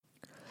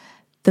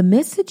The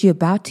message you're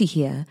about to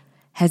hear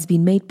has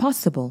been made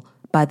possible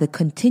by the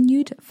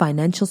continued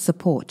financial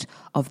support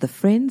of the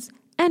friends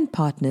and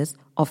partners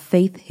of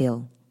Faith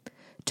Hill.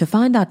 To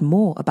find out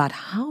more about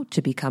how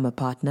to become a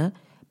partner,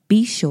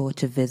 be sure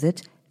to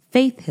visit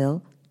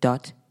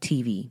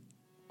faithhill.tv.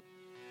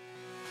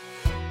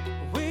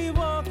 We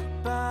walk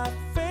by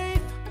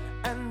faith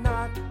and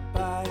not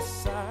by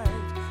sight.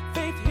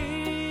 Faith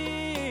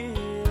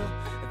Hill,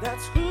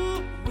 that's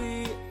who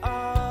we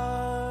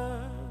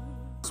are.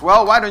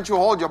 Well, why don't you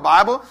hold your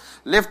Bible,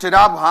 lift it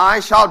up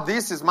high, shout,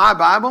 "This is my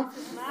Bible.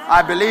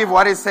 I believe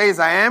what it says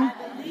I am.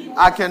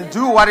 I can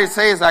do what it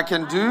says I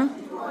can do.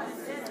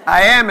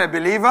 I am a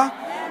believer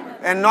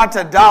and not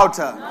a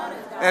doubter.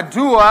 A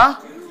doer,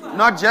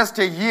 not just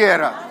a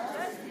hearer.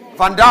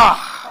 Vandag,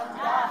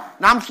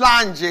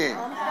 namhlanje,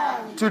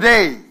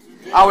 today,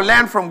 I will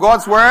learn from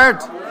God's word,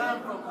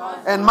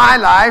 and my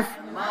life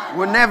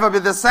will never be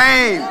the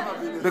same,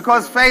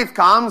 because faith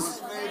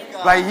comes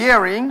by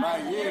hearing,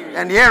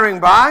 and hearing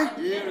by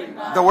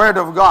the word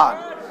of God."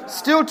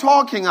 Still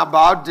talking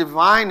about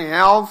divine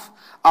health,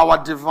 our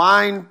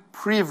divine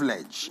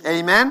privilege.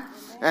 Amen.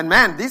 And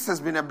man, this has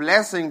been a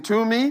blessing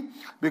to me,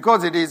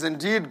 because it is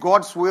indeed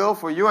God's will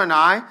for you and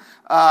I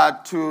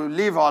to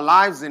live our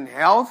lives in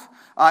health.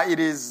 It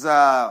is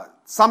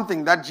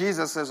something that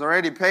Jesus has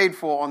already paid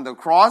for on the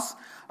cross.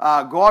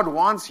 God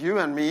wants you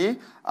and me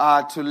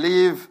to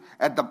live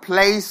at the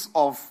place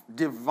of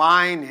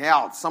divine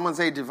health. Someone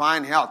say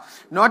divine health.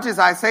 Notice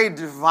I say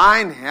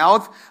divine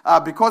health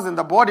because in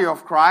the body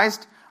of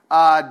Christ,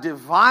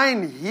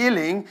 divine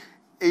healing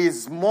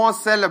is more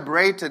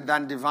celebrated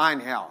than divine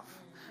health.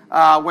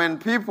 When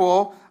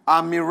people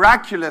are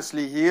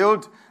miraculously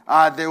healed,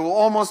 they will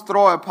almost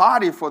throw a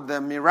party for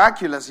the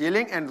miraculous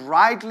healing, and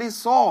rightly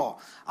so.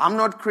 I'm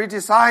not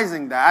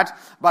criticizing that,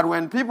 but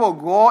when people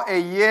go a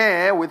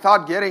year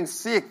without getting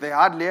sick, they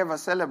hardly ever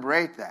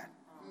celebrate that.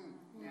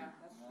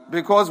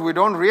 Because we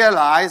don't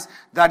realize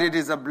that it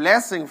is a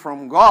blessing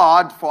from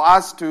God for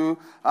us to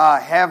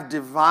have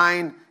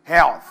divine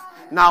health.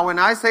 Now, when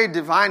I say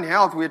divine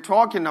health, we're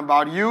talking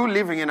about you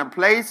living in a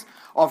place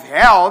of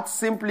health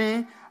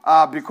simply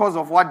because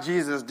of what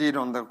Jesus did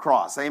on the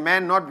cross.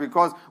 Amen. Not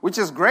because, which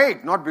is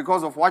great, not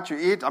because of what you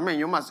eat. I mean,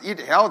 you must eat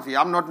healthy.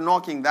 I'm not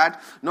knocking that.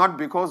 Not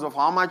because of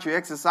how much you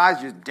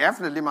exercise. You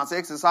definitely must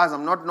exercise.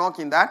 I'm not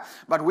knocking that.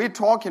 But we're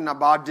talking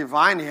about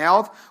divine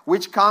health,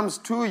 which comes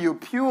to you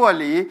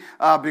purely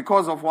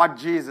because of what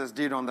Jesus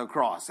did on the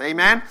cross.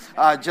 Amen.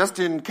 Just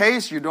in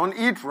case you don't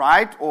eat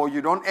right or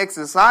you don't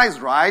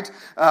exercise right,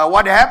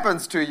 what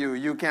happens to you?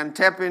 You can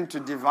tap into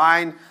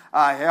divine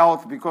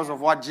health because of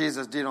what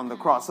Jesus did on the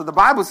cross. So the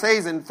Bible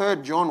says in 3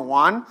 John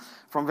 1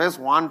 from verse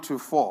 1 to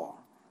 4.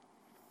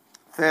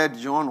 3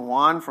 John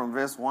 1 from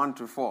verse 1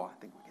 to 4.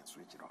 I think we can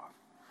switch it off.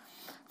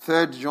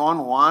 3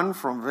 John 1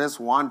 from verse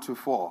 1 to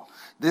 4.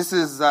 This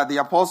is the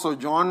Apostle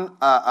John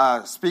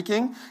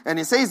speaking, and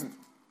he says,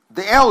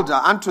 "The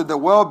elder unto the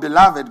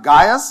well-beloved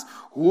Gaius,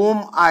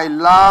 whom I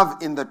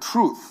love in the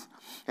truth."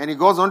 And he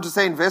goes on to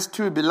say in verse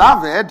 2,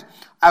 "Beloved,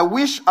 I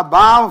wish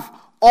above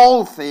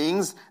all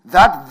things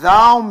that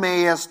thou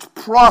mayest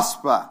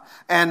prosper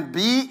and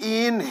be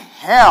in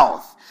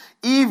health,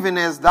 even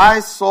as thy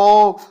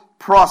soul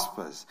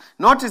prospers."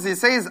 Notice he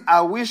says,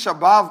 "I wish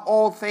above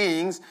all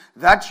things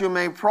that you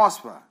may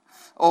prosper."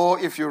 Or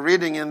if you're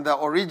reading in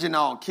the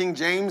original King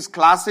James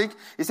Classic,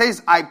 he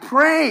says, "I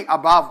pray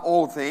above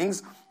all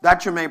things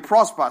that you may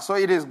prosper." So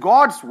it is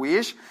God's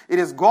wish, it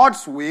is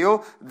God's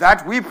will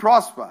that we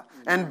prosper.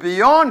 And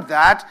beyond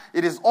that,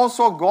 it is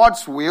also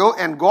God's will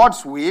and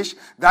God's wish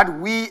that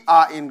we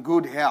are in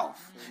good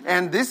health.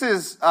 And this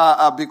is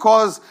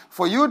because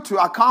for you to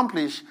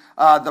accomplish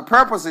the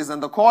purposes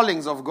and the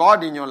callings of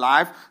God in your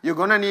life, you're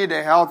going to need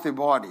a healthy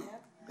body.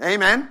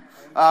 Amen.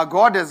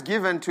 God has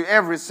given to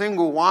every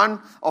single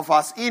one of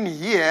us in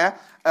here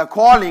a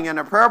calling and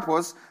a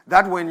purpose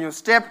that when you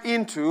step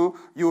into,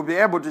 you'll be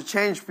able to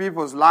change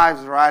people's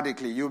lives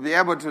radically. You'll be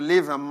able to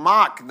leave a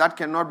mark that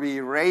cannot be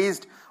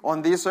erased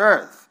on this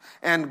earth.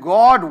 And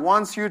God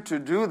wants you to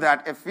do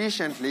that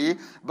efficiently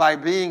by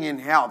being in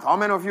health. How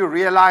many of you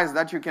realize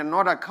that you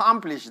cannot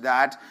accomplish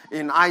that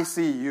in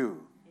ICU?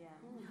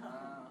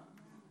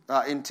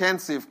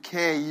 Intensive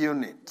care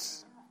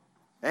unit.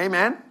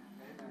 Amen?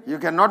 You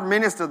cannot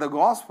minister the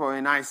gospel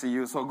in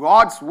ICU. So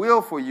God's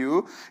will for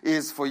you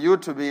is for you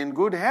to be in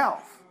good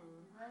health.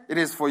 It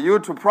is for you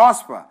to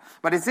prosper.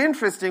 But it's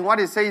interesting what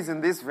he says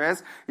in this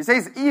verse. He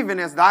says, "Even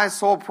as thy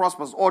soul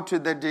prospers," or to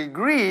the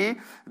degree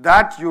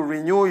that you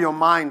renew your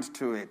mind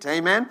to it.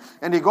 Amen?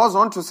 And he goes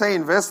on to say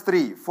in verse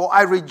 3, "For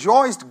I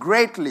rejoiced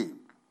greatly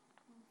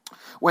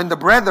when the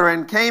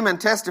brethren came and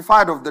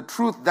testified of the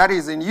truth that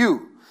is in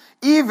you,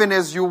 even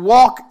as you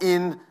walk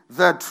in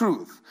the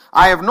truth.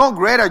 I have no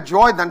greater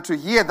joy than to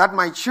hear that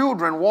my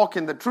children walk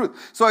in the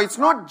truth. So it's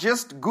not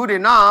just good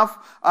enough.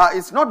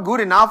 It's not good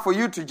enough for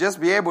you to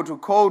just be able to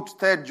quote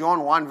 3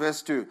 John 1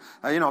 verse 2.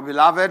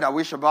 Beloved, I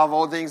wish above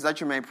all things that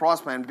you may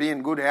prosper and be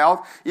in good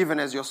health, even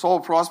as your soul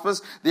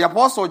prospers. The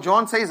Apostle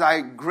John says,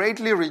 I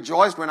greatly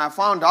rejoiced when I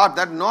found out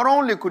that not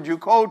only could you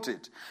quote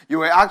it, you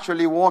were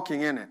actually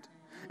walking in it.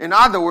 In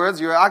other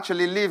words, you were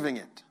actually living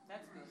it.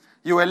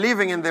 You were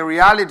living in the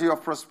reality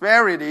of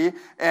prosperity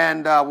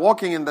and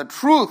walking in the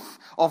truth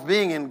of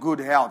being in good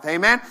health.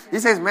 Amen? He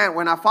says, man,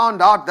 when I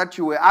found out that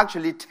you were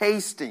actually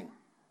tasting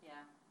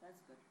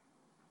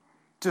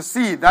to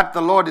see that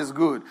the Lord is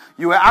good,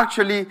 you were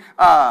actually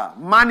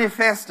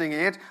manifesting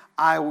it,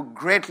 I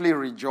greatly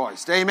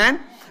rejoiced. Amen?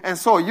 And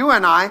so you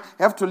and I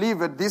have to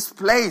live at this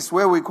place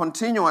where we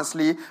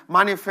continuously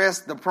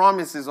manifest the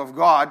promises of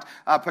God,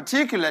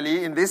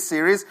 particularly in this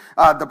series,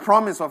 the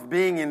promise of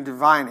being in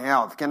divine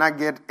health. Can I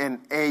get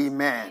an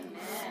amen? Amen.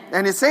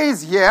 And it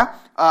says here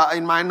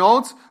in my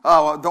notes,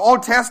 the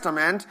Old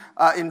Testament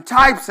in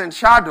types and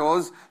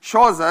shadows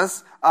shows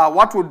us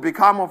what would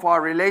become of our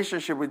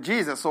relationship with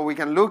Jesus. So we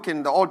can look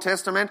in the Old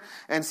Testament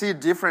and see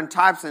different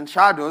types and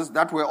shadows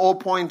that were all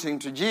pointing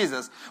to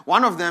Jesus.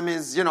 One of them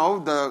is,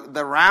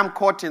 the ram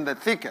caught in the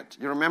thicket.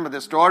 You remember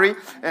the story?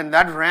 And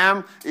that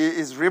ram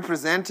is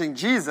representing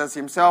Jesus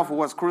himself, who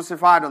was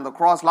crucified on the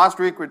cross. Last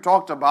week we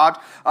talked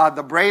about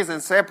the brazen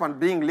serpent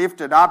being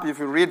lifted up. If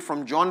you read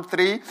from John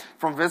 3,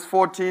 from verse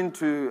 14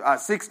 to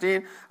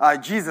 16,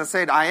 Jesus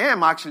said, I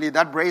am actually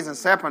that brazen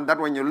serpent that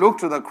when you look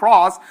to the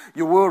cross,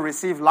 you will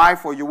receive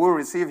life or you will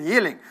receive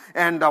healing.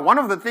 And one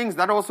of the things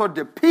that also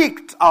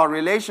depict our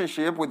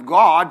relationship with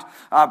God,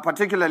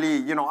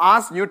 particularly,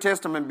 us New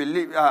Testament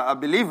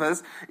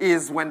believers,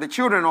 is when the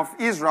children of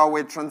Israel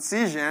were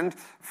transitioned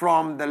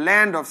from the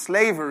land of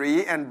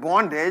slavery and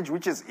bondage,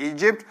 which is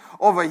Egypt,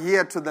 over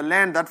here to the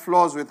land that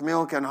flows with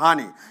milk and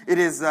honey. It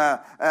is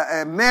a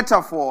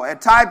metaphor, a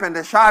type and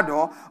a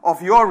shadow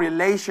of your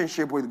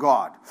relationship with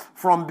God.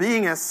 From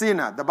being a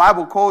sinner, the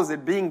Bible calls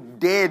it being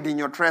dead in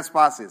your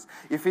trespasses.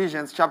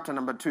 Ephesians chapter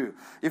number 2.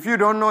 If you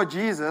don't know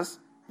Jesus,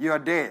 you are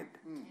dead.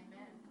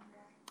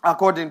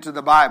 According to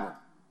the Bible.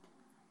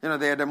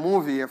 They had a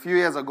movie a few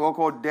years ago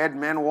called Dead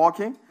Men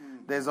Walking.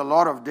 There's a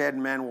lot of dead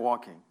men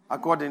walking,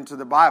 according to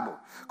the Bible.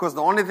 Because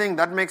the only thing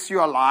that makes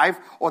you alive,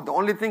 or the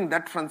only thing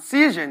that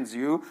transitions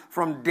you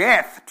from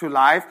death to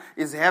life,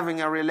 is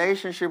having a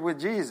relationship with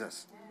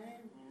Jesus.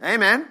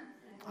 Amen.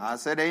 I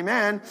said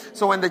amen.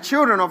 So when the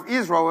children of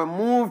Israel were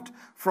moved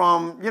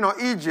from,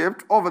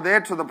 Egypt over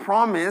there to the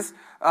promised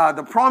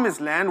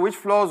land, which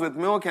flows with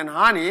milk and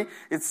honey,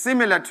 it's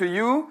similar to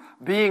you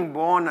being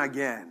born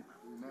again.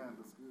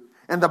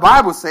 And the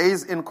Bible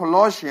says in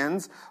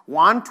Colossians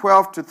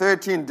 1:12 to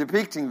 13,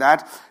 depicting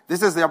that,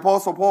 this is the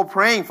Apostle Paul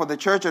praying for the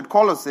church at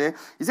Colossae.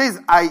 He says,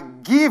 I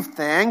give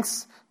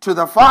thanks to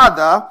the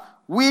Father,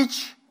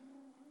 which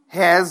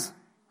has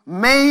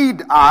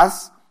made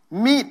us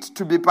meet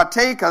to be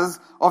partakers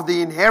of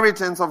the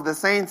inheritance of the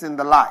saints in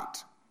the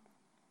light,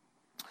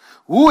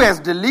 who has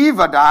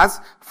delivered us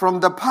from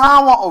the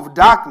power of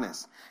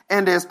darkness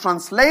and has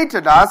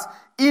translated us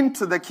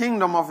into the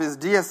kingdom of his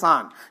dear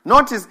Son.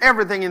 Notice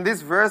everything in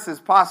this verse is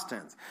past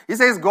tense. He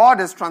says God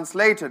has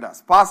translated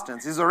us. Past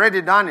tense. He's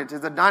already done it.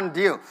 It's a done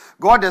deal.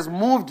 God has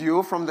moved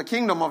you from the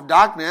kingdom of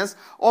darkness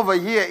over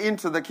here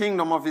into the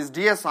kingdom of his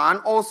dear Son,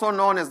 also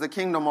known as the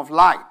kingdom of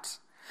light.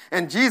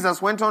 And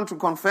Jesus went on to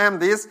confirm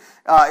this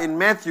in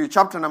Matthew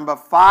chapter number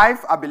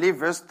 5, I believe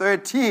verse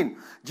 13.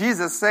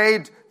 Jesus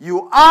said,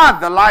 you are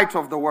the light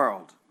of the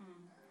world.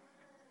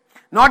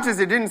 Notice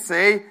he didn't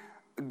say,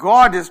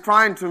 God is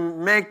trying to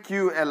make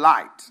you a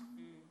light.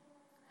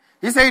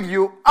 He said,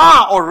 you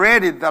are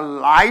already the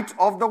light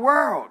of the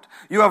world.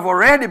 You have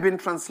already been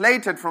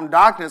translated from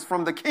darkness,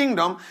 from the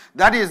kingdom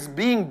that is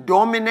being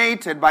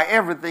dominated by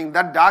everything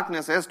that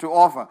darkness has to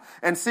offer,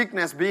 and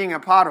sickness being a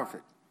part of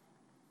it.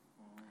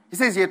 He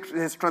says he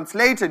has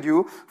translated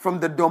you from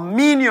the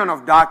dominion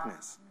of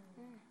darkness,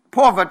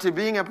 poverty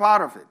being a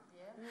part of it.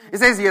 He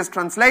says he has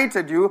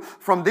translated you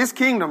from this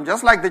kingdom,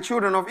 just like the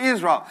children of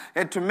Israel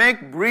had to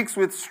make bricks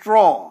with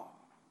straw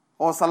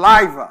or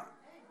saliva.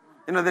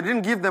 They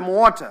didn't give them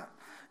water.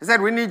 He said,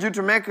 we need you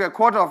to make a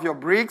quarter of your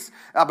bricks,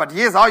 but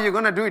here's how you're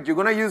going to do it. You're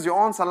going to use your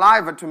own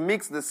saliva to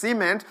mix the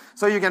cement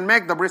so you can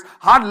make the bricks.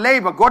 Hard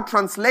labor. God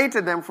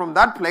translated them from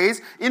that place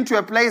into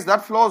a place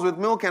that flows with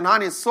milk and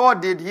honey. So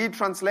did he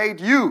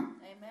translate you.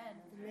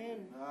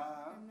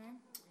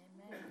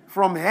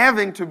 From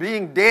having to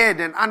being dead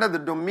and under the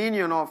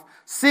dominion of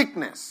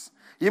sickness,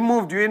 he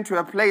moved you into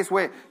a place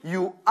where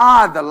you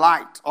are the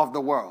light of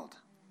the world.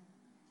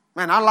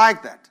 Man, I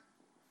like that.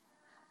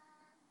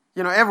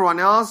 Everyone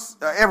else,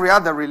 every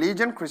other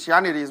religion,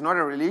 Christianity is not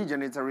a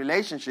religion, it's a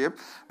relationship.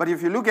 But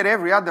if you look at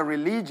every other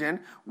religion,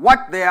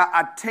 what they are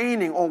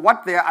attaining or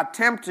what they are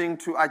attempting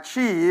to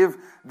achieve,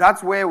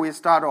 that's where we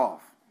start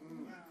off.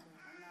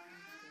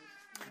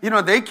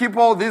 They keep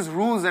all these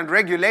rules and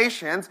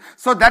regulations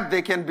so that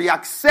they can be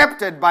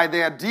accepted by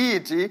their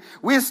deity.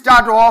 We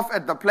start off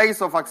at the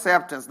place of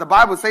acceptance. The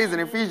Bible says in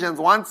Ephesians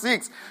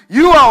 1:6,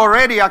 you are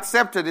already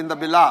accepted in the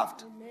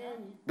beloved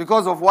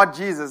because of what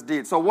Jesus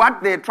did. So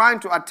what they're trying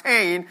to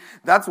attain,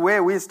 that's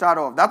where we start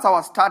off. That's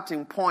our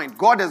starting point.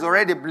 God has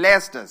already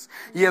blessed us.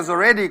 He has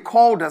already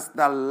called us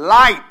the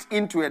light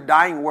into a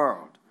dying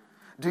world.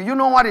 Do you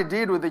know what he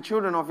did with the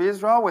children of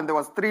Israel when there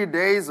was 3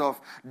 days of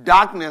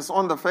darkness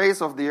on the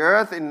face of the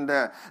earth in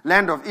the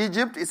land of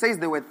Egypt? It says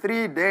there were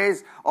 3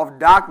 days of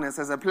darkness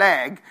as a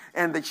plague,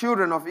 and the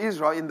children of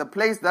Israel, in the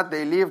place that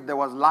they lived, there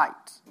was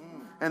light.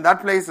 And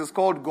that place is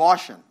called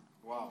Goshen.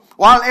 Wow.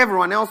 While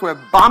everyone else were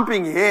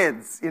bumping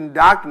heads in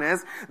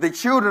darkness, the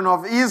children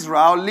of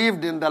Israel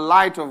lived in the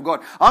light of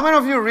God. How many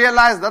of you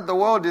realize that the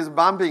world is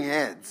bumping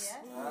heads?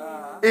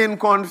 Yes. In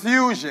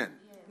confusion?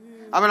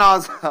 I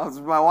was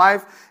with my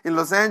wife in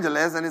Los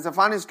Angeles, and it's a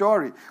funny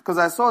story because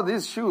I saw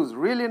these shoes,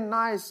 really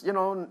nice,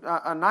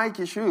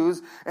 Nike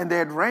shoes, and they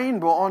had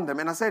rainbow on them.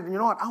 And I said, you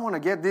know what, I want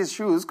to get these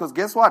shoes because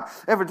guess what?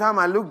 Every time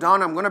I look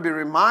down, I'm going to be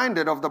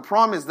reminded of the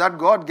promise that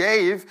God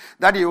gave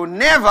that he will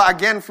never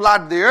again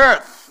flood the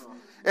earth.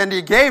 And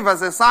he gave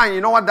us a sign.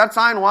 You know what that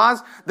sign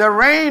was? The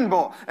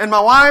rainbow. And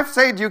my wife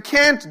said, you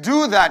can't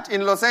do that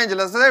in Los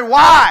Angeles. I said,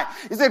 why?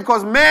 He said,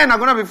 because men are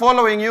going to be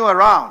following you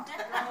around.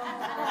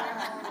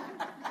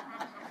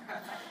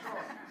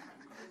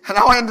 And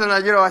I went and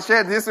I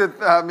shared this with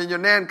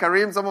Millionaire and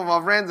Kareem, some of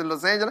our friends in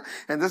Los Angeles,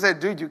 and they said,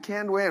 dude, you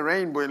can't wear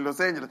rainbow in Los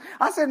Angeles.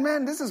 I said,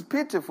 man, this is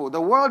pitiful. The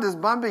world is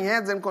bumping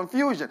heads in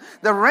confusion.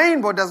 The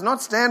rainbow does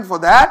not stand for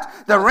that.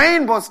 The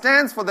rainbow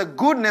stands for the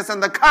goodness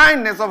and the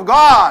kindness of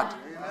God.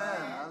 Amen.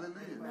 Hallelujah.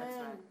 That's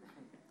right.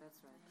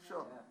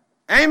 Sure.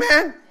 Amen.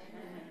 Amen.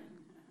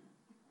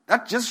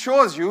 That just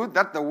shows you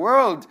that the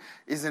world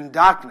is in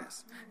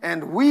darkness,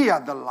 and we are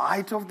the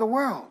light of the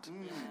world.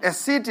 A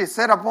city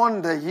set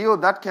upon the hill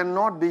that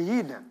cannot be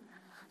hidden.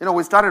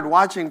 We started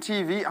watching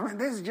TV.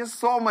 There's just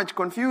so much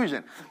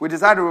confusion. We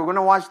decided we were going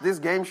to watch this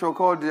game show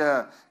called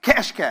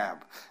Cash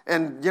Cab.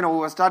 And, we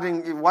were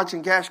starting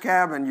watching Cash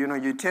Cab, and,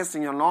 you're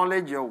testing your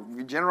knowledge, your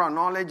general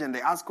knowledge, and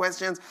they ask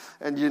questions,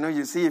 and,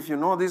 you see if you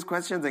know these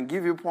questions and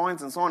give you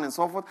points and so on and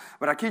so forth.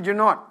 But I kid you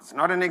not, it's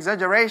not an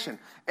exaggeration.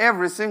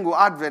 Every single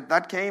advert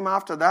that came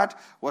after that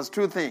was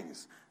 2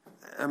 things.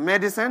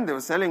 Medicine, they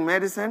were selling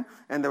medicine,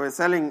 and they were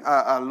selling,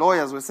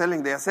 lawyers were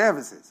selling their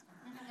services.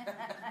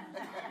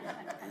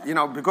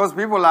 Because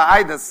people are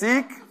either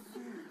sick,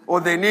 or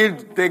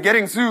they're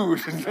getting sued,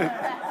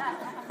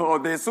 or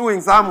they're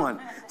suing someone,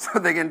 so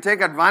they can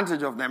take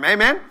advantage of them.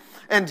 Amen?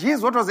 And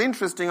here's what was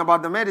interesting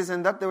about the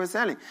medicine that they were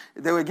selling.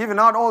 They were giving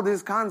out all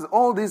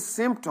these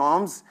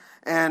symptoms,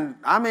 and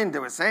they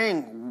were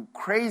saying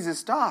crazy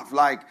stuff,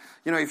 like,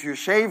 if you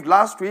shaved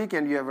last week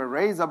and you have a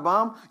razor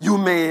bump, you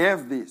may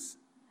have this.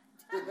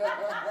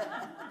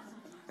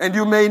 And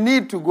you may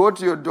need to go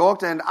to your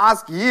doctor and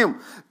ask him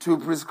to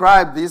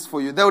prescribe this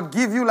for you. They would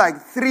give you like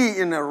 3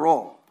 in a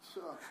row.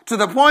 Sure. To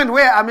the point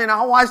where,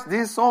 I watched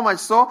this so much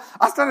so,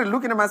 I started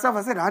looking at myself.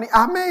 I said, honey,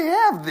 I may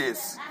have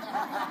this.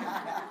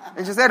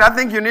 And she said, I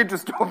think you need to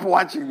stop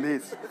watching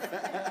this.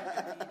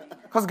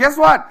 Because guess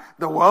what?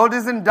 The world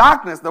is in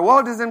darkness. The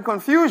world is in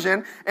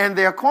confusion. And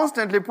they are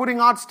constantly putting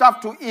out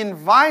stuff to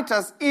invite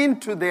us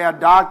into their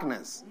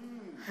darkness.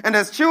 And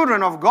as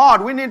children of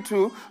God, we need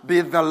to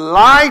be the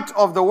light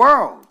of the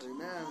world.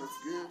 Amen.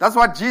 That's good. That's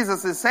what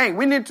Jesus is saying.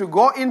 We need to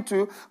go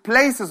into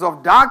places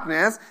of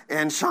darkness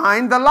and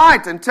shine the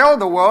light and tell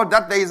the world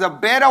that there is a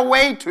better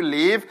way to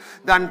live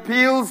than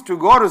pills to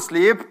go to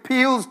sleep,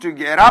 pills to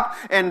get up,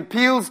 and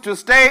pills to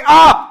stay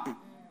up.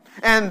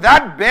 And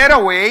that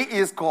better way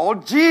is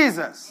called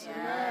Jesus.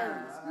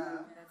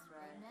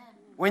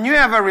 When you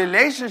have a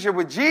relationship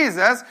with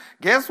Jesus,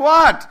 guess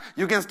what?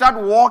 You can start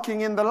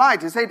walking in the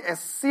light. He said, a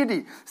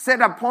city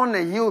set upon a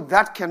hill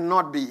that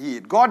cannot be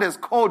hid. God has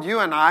called you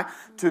and I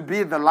to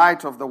be the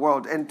light of the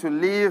world and to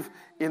live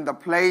in the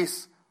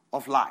place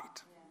of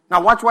light.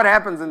 Now watch what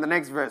happens in the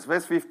next verse,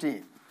 verse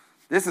 15.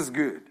 This is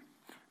good.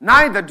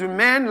 Neither do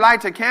men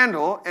light a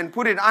candle and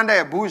put it under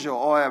a bushel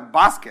or a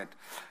basket,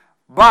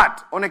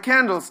 but on a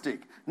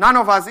candlestick. None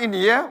of us in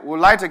here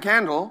will light a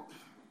candle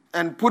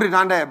and put it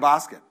under a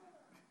basket.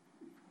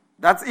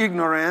 That's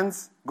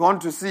ignorance gone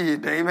to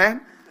seed, amen?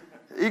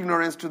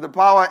 Ignorance to the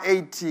power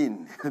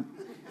 18.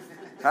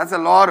 That's a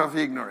lot of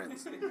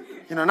ignorance.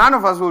 None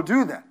of us will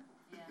do that.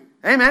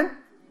 Amen?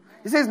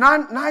 He says,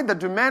 neither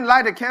do men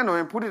light a candle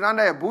and put it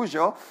under a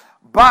bushel,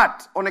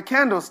 but on a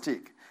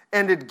candlestick,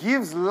 and it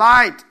gives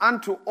light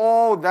unto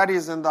all that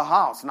is in the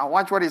house. Now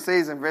watch what he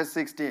says in verse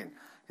 16.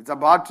 It's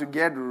about to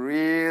get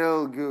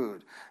real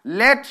good.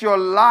 Let your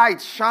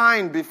light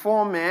shine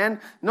before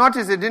men.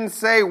 Notice it didn't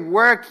say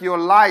work your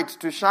light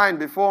to shine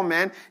before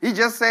men. He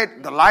just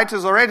said the light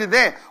is already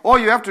there. All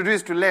you have to do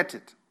is to let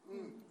it.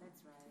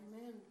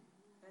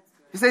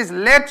 He says,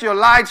 let your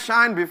light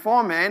shine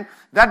before men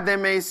that they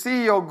may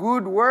see your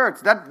good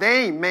works. That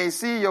they may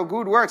see your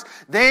good works.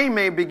 They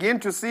may begin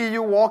to see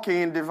you walking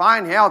in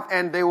divine health,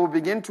 and they will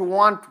begin to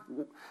want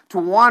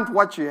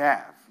what you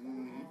have.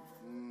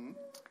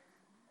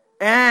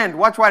 And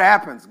watch what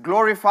happens.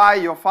 Glorify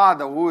your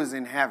Father who is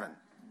in heaven.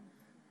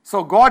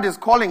 So God is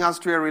calling us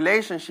to a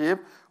relationship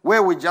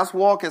where we just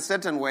walk a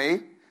certain way.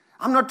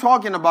 I'm not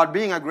talking about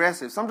being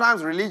aggressive.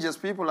 Sometimes religious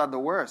people are the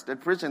worst at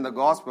preaching the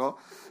gospel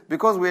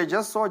because we are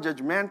just so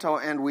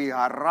judgmental and we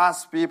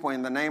harass people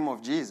in the name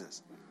of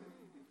Jesus.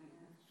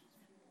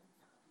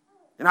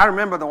 And I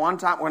remember the one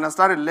time when I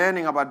started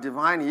learning about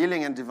divine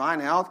healing and divine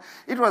health,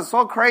 it was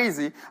so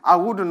crazy. I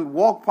wouldn't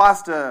walk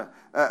past a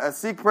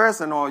sick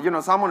person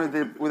or,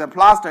 someone with a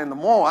plaster in the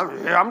mall.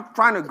 I'm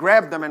trying to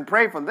grab them and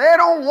pray for them. They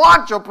don't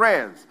want your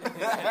prayers.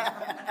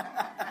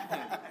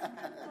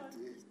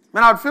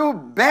 Man, I'd feel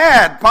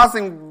bad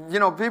passing,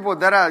 people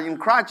that are in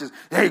crutches.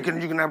 Hey, you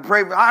can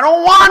pray. I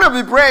don't want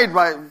to be prayed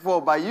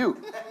by you.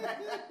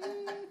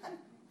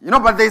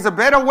 But there's a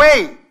better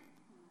way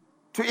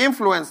to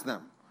influence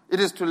them. It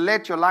is to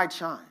let your light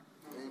shine.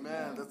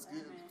 Amen. That's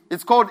good.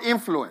 It's called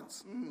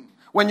influence.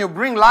 When you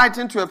bring light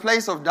into a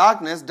place of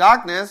darkness,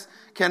 darkness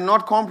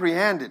cannot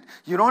comprehend it.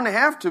 You don't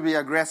have to be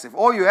aggressive.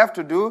 All you have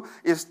to do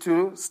is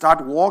to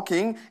start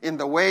walking in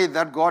the way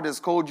that God has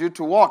called you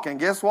to walk. And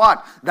guess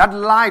what? That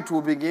light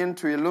will begin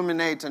to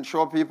illuminate and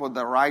show people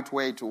the right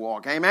way to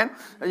walk. Amen?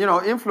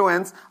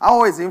 Influence. I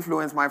always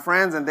influence my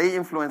friends and they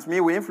influence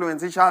me. We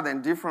influence each other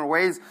in different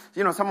ways.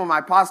 Some of my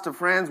pastor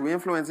friends, we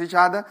influence each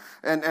other.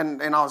 And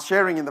I was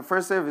sharing in the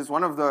first service,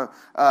 one of the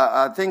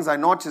things I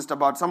noticed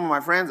about some of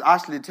my friends,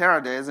 Ashley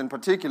Terades in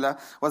particular,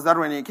 was that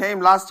when he came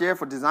last year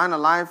for Designer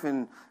Life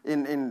in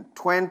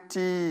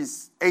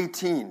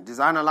 2018,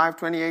 Designer Life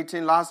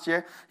 2018 last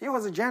year, he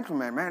was a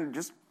gentleman, man,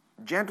 just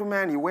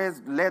gentleman. He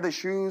wears leather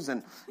shoes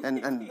and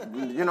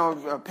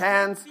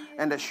pants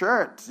and a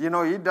shirt. He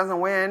doesn't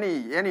wear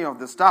any of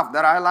the stuff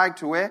that I like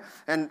to wear.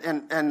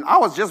 And I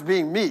was just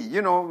being me.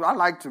 I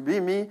like to be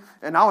me.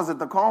 And I was at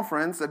the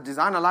conference at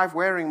Designer Life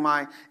wearing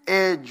my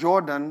Air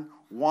Jordan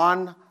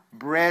 1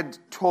 bread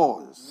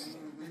toes.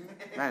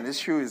 Man, this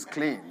shoe is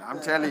clean. I'm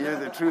telling you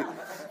the truth.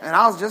 And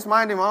I was just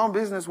minding my own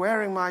business,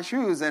 wearing my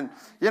shoes and,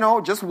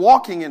 just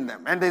walking in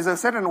them. And there's a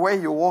certain way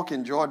you walk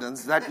in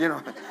Jordans that,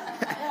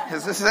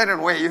 there's a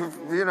certain way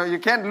you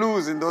can't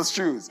lose in those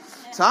shoes.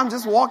 So I'm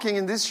just walking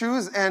in these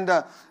shoes and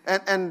a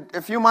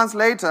few months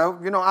later,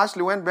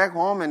 Ashley went back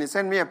home and he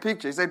sent me a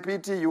picture. He said,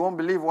 PT, you won't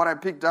believe what I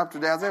picked up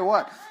today. I said,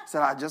 what? He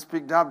said, I just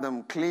picked up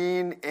them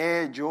clean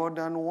Air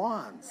Jordan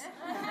 1s.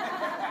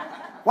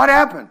 What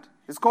happened?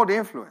 It's called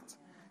influence.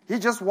 He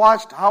just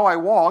watched how I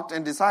walked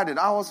and decided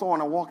I also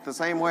want to walk the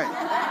same way.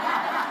 Yeah.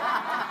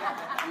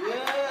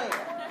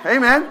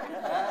 Amen.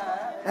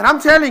 And I'm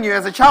telling you,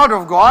 as a child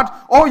of God,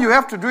 all you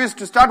have to do is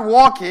to start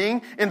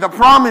walking in the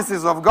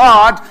promises of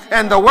God,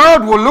 and the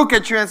world will look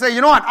at you and say,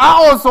 you know what,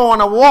 I also want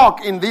to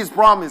walk in these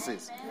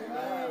promises.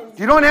 Amen.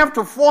 You don't have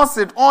to force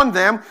it on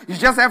them. You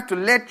just have to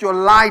let your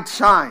light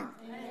shine.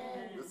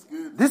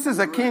 This is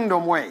a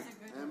kingdom way.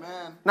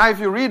 Now, if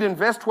you read in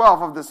verse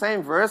 12 of the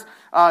same verse,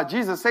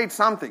 Jesus said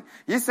something.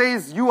 He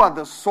says, you are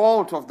the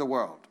salt of the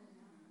world.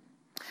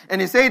 And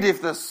he said,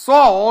 if the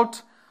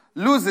salt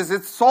loses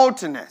its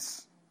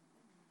saltiness,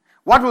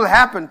 what will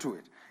happen to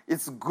it?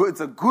 It's good. It's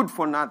a good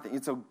for nothing.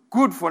 It's a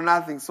good for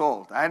nothing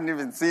salt. I hadn't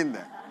even seen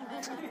that.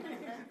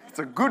 It's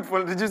a good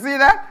for, did you see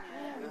that?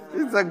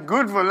 It's a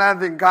good for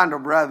nothing kind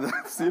of brother.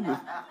 See it?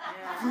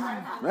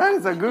 Man,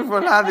 it's a good for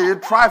nothing. You're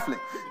trifling.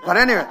 But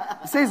anyway,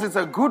 it says it's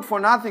a good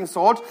for nothing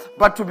salt,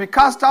 but to be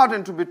cast out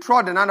and to be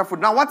trodden underfoot.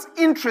 Now, what's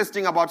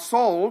interesting about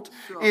salt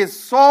is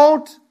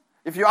salt,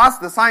 if you ask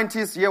the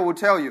scientists here, will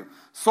tell you,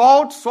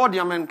 salt,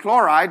 sodium and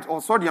chloride,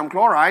 or sodium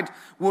chloride,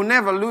 will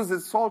never lose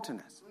its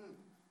saltiness.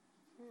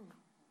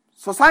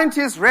 So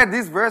scientists read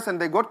this verse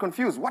and they got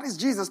confused. What is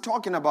Jesus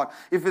talking about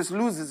if it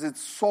loses its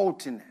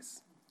saltiness?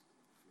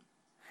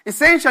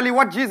 Essentially,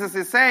 what Jesus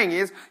is saying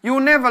is, you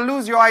will never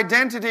lose your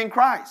identity in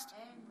Christ.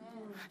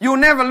 Amen. You will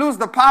never lose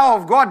the power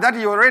of God that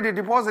He already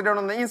deposited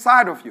on the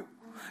inside of you.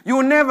 You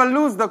will never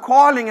lose the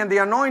calling and the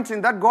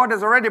anointing that God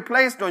has already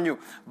placed on you.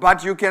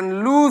 But you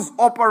can lose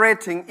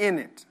operating in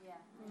it. Yeah.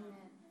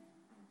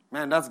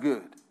 Man, that's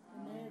good.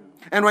 Amen.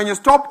 And when you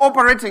stop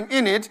operating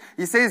in it,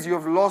 He says you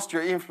have lost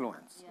your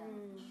influence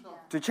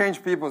to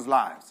change people's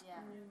lives. Yeah.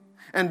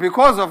 And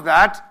because of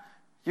that,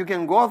 you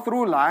can go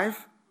through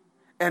life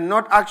and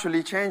not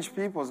actually change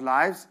people's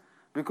lives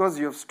because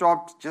you have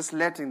stopped just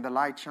letting the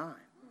light shine.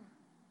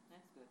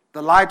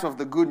 The light of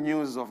the good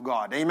news of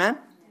God. Amen?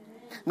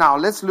 Now,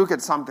 let's look at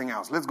something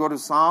else. Let's go to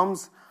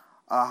Psalms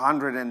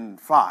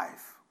 105.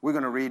 We're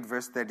going to read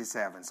verse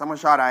 37. Someone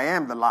shout, I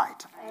am the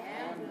light.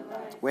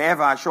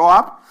 Wherever I show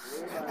up,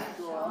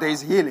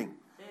 there's healing.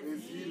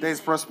 There's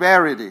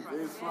prosperity.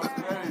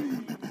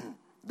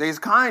 There's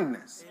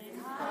kindness.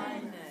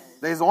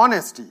 There's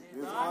honesty.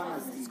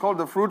 It's called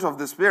the fruit of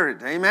the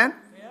Spirit. Amen?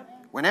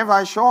 Whenever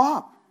I show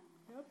up,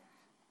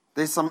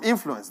 there's some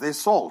influence, there's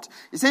salt.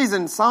 It says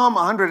in Psalm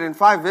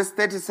 105 verse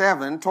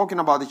 37, talking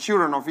about the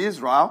children of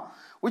Israel,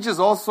 which is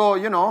also,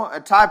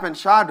 a type and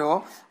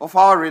shadow of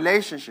our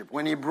relationship.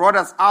 When He brought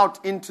us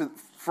out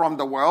from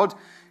the world,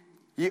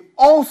 He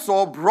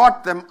also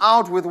brought them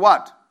out with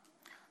what?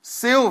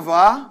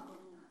 Silver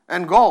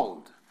and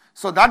gold.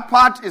 So that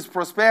part is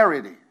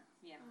prosperity.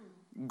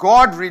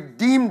 God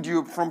redeemed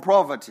you from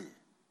poverty.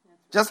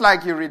 Just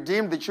like he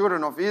redeemed the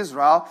children of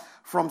Israel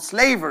from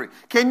slavery.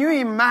 Can you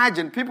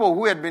imagine people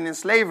who had been in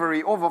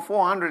slavery over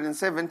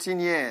 417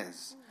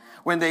 years?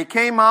 When they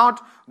came out,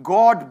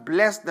 God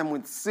blessed them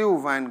with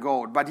silver and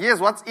gold. But here's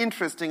what's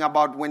interesting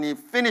about when he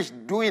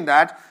finished doing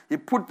that, he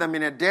put them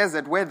in a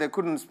desert where they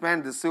couldn't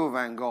spend the silver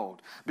and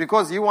gold.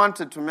 Because he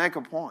wanted to make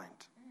a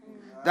point.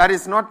 That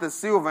is not the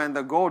silver and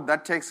the gold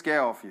that takes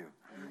care of you.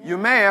 You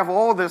may have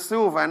all the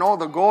silver and all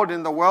the gold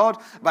in the world,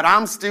 but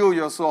I'm still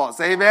your source.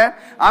 Amen?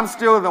 I'm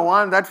still the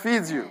one that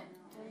feeds you.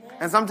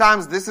 And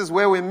sometimes this is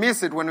where we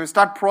miss it when we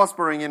start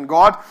prospering in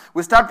God.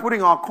 We start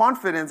putting our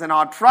confidence and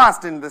our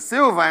trust in the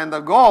silver and the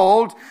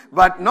gold.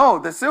 But no,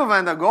 the silver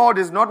and the gold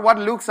is not what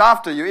looks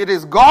after you. It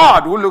is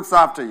God who looks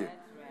after you.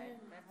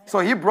 So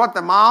he brought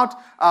them out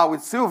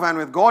with silver and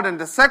with gold. And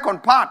the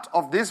second part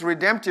of this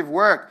redemptive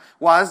work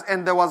was,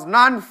 and there was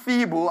none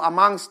feeble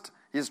amongst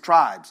his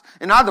tribes.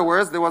 In other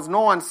words, there was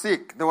no one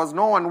sick. There was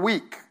no one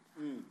weak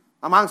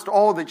amongst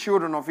all the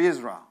children of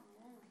Israel.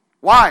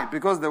 Why?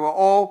 Because they were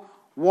all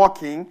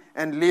walking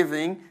and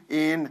living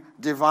in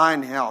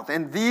divine health.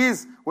 And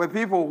these were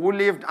people who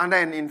lived under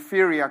an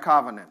inferior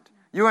covenant.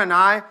 You and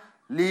I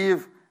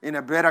live in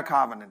a better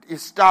covenant,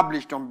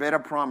 established on better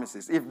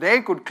promises. If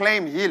they could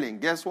claim healing,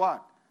 guess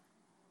what?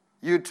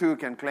 You too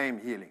can claim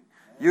healing.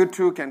 You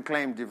too can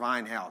claim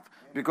divine health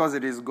because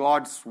it is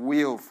God's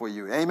will for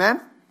you.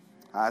 Amen?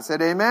 I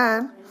said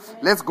amen.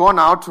 Let's go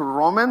now to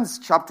Romans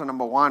chapter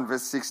number 1,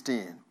 verse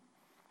 16.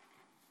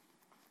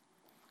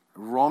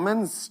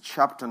 Romans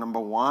chapter number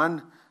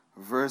 1,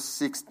 verse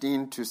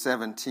 16 to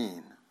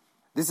 17.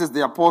 This is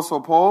the Apostle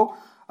Paul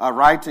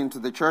writing to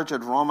the church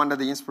at Rome under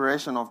the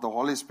inspiration of the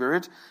Holy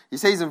Spirit. He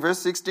says in verse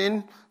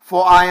 16,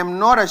 "For I am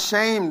not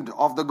ashamed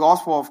of the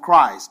gospel of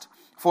Christ.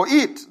 For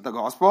it," the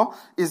gospel,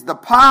 "is the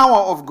power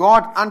of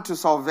God unto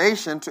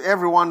salvation to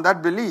everyone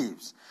that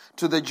believes,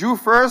 to the Jew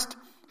first,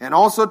 and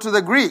also to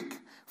the Greek.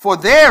 For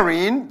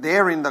therein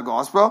the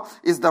gospel,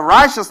 is the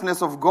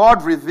righteousness of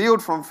God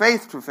revealed from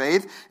faith to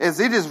faith, as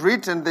it is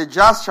written, the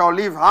just shall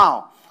live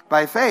how?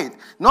 By faith."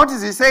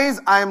 Notice he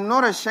says, "I am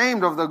not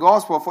ashamed of the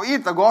gospel, for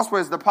it," the gospel,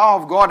 "is the power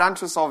of God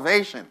unto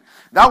salvation."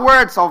 That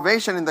word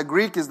salvation in the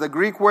Greek is the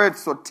Greek word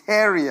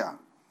soteria,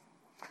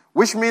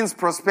 which means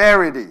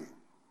prosperity,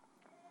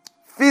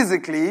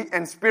 physically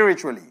and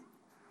spiritually.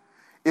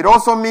 It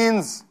also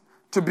means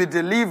to be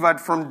delivered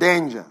from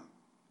danger.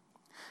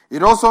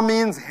 It also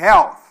means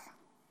health.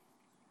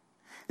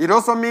 It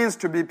also means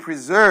to be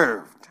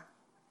preserved.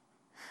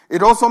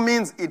 It also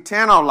means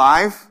eternal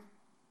life.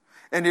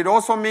 And it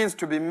also means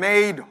to be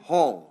made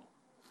whole.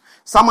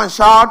 Someone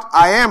shout,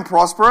 "I am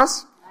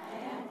prosperous,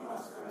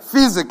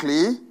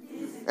 physically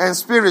and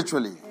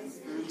spiritually."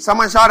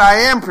 Someone shout, "I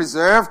am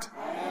preserved.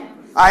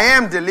 I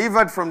am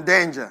delivered from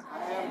danger.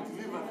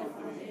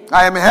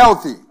 I am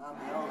healthy.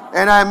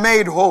 And I am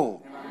made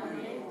whole."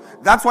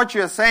 That's what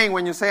you're saying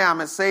when you say,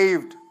 "I'm a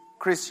saved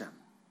Christian."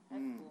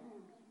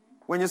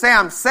 When you say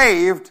I'm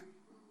saved,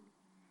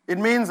 it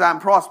means I'm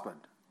prospered.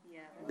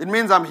 It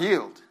means I'm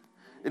healed.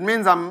 It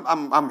means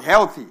I'm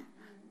healthy.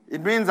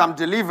 It means I'm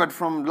delivered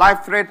from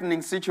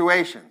life-threatening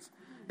situations.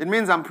 It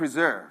means I'm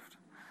preserved.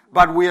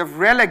 But we have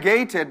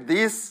relegated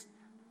this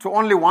to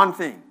only one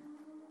thing.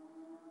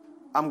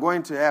 I'm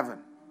going to heaven.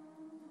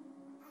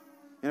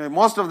 You know,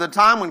 most of the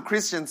time when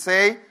Christians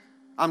say,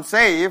 "I'm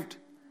saved,"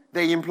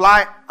 they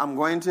imply, "I'm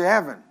going to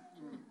heaven."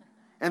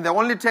 And they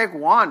only take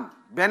one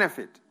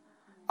benefit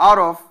out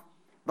of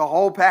the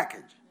whole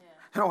package.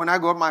 You know, when I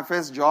got my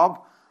first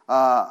job,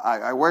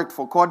 I worked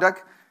for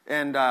Kodak.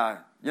 And,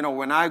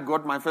 when I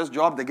got my first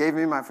job, they gave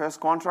me my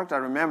first contract. I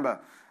remember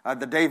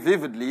the day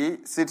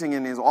vividly, sitting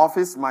in his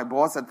office, my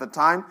boss at the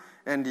time,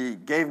 and he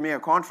gave me a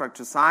contract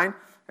to sign.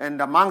 And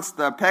amongst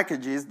the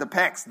packages, the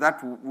packs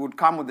that would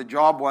come with the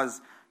job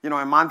was,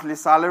 a monthly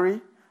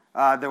salary.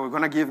 They were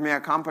going to give me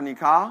a company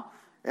car,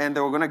 and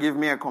they were going to give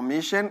me a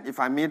commission if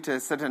I meet a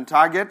certain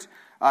target.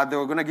 They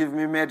were going to give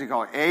me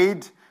medical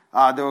aid.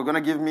 They were going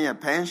to give me a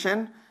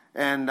pension,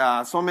 and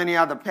so many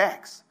other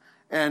packs.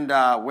 And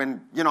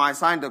when, I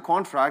signed the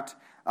contract,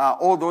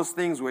 all those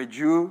things were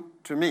due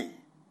to me.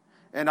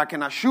 And I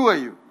can assure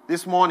you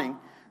this morning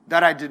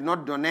that I did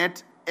not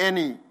donate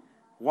any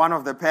one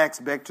of the packs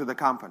back to the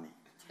company.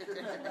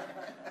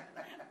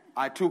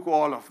 I took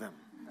all of them.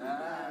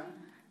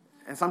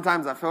 And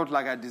sometimes I felt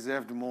like I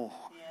deserved more.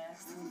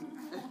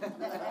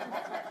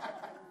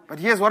 But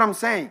here's what I'm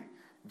saying.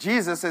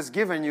 Jesus has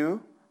given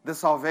you the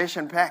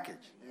salvation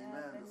package.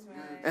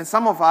 And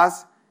some of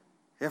us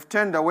have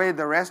turned away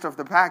the rest of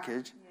the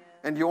package,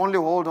 and you only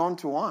hold on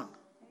to one.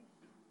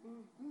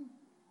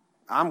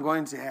 I'm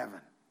going to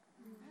heaven.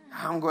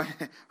 I'm going,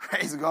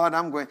 praise God,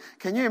 I'm going.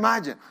 Can you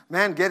imagine?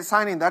 Man,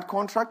 signing that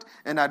contract,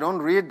 and I don't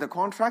read the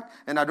contract,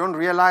 and I don't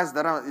realize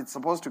that it's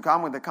supposed to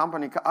come with the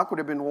company. I could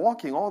have been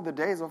walking all the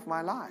days of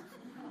my life.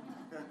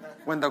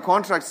 When the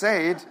contract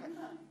said,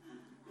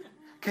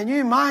 can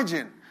you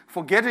imagine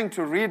forgetting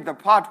to read the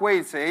part where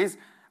it says,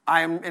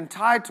 I am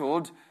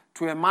entitled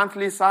to a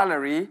monthly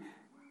salary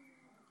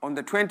on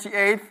the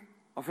 28th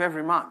of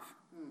every month.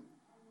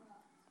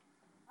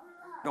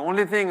 The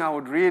only thing I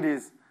would read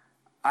is,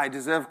 I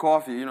deserve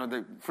coffee. You know,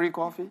 the free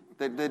coffee.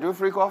 They do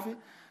free coffee?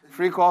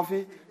 Free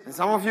coffee. And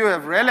some of you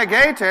have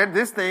relegated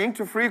this thing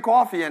to free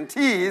coffee and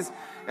teas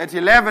at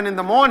 11 in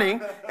the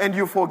morning, and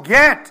you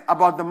forget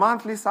about the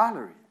monthly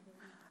salary.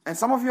 And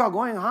some of you are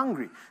going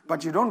hungry,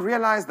 but you don't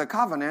realize the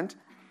covenant.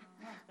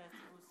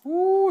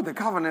 Ooh, the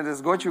covenant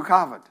has got you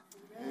covered.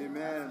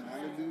 Amen.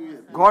 Hallelujah.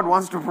 God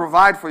wants to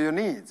provide for your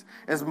needs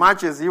as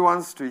much as He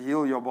wants to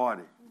heal your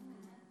body.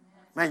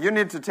 Man, you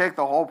need to take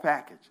the whole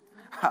package.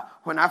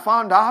 When I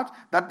found out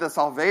that the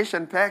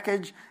salvation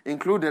package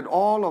included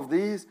all of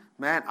these,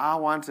 man, I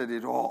wanted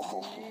it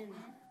all.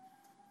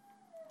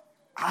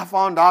 I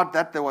found out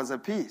that there was a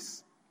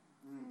peace,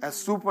 a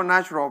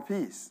supernatural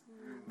peace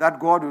that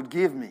God would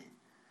give me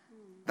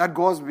that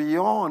goes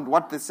beyond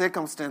what the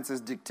circumstances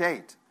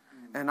dictate.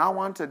 And I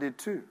wanted it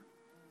too.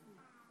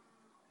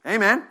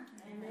 Amen?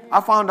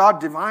 I found out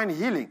divine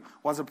healing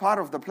was a part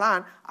of the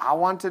plan. I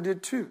wanted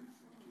it too.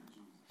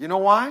 You know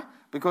why?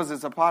 Because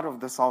it's a part of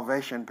the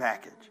salvation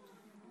package.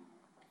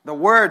 The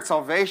word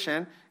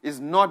salvation is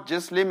not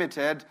just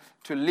limited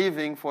to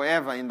living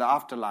forever in the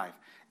afterlife.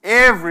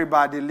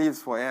 Everybody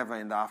lives forever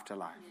in the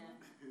afterlife.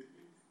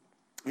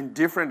 In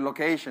different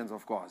locations,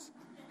 of course.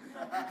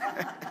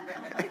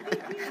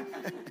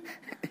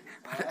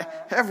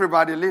 But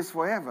everybody lives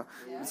forever.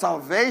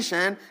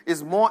 Salvation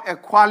is more a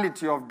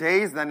quality of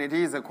days than it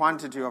is a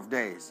quantity of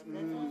days.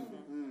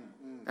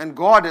 And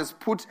God has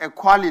put a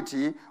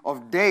quality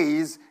of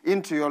days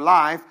into your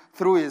life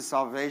through His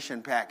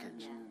salvation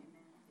package.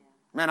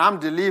 Man, I'm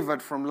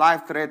delivered from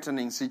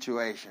life-threatening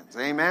situations.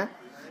 Amen?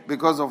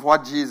 Because of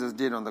what Jesus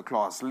did on the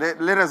cross.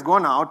 Let us go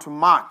now to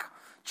Mark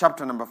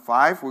chapter number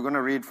 5. We're going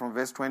to read from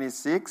verse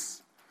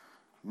 26.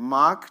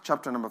 Mark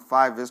chapter number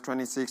 5, verse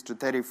 26 to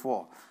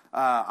 34.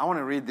 I want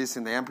to read this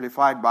in the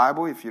Amplified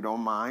Bible, if you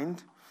don't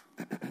mind.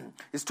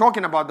 It's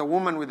talking about the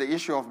woman with the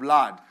issue of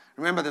blood.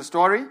 Remember the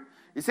story?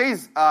 It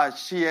says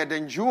she had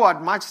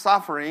endured much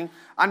suffering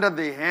under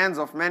the hands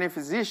of many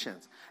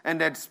physicians and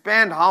had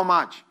spent how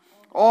much?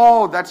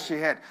 All that she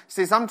had.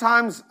 See,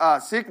 sometimes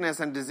sickness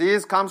and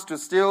disease comes to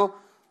steal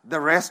the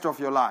rest of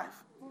your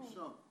life.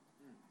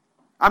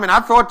 I mean,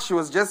 I thought she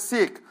was just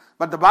sick,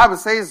 but the Bible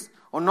says,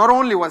 not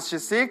only was she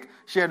sick,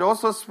 she had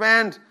also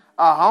spent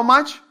how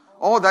much?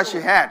 All that she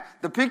had.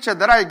 The picture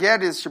that I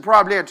get is she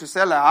probably had to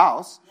sell her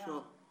house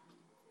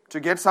to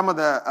get some of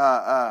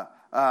the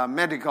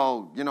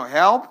medical,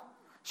 help.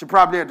 She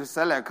probably had to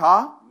sell her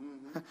car.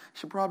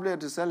 She probably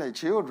had to sell her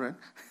children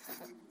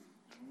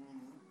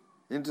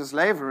into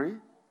slavery.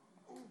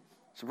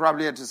 She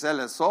probably had to sell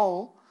her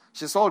soul.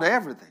 She sold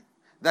everything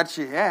that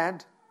she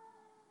had,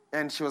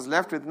 and she was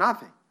left with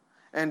nothing.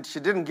 And she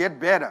didn't get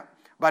better.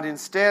 But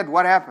instead,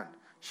 what happened?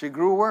 She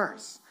grew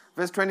worse.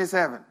 Verse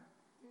 27.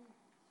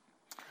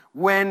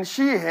 When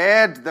she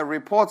heard the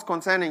reports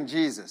concerning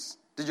Jesus.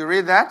 Did you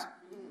read that?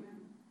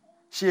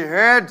 She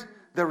heard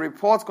the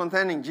reports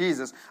concerning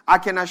Jesus. I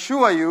can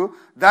assure you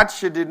that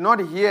she did not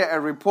hear a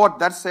report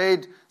that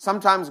said,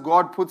 sometimes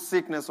God puts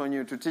sickness on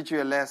you to teach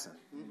you a lesson.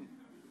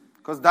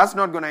 Because that's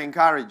not going to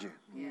encourage you.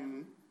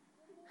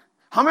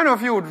 How many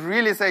of you would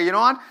really say, you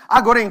know what?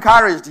 I got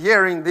encouraged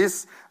hearing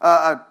this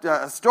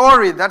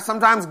story that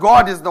sometimes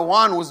God is the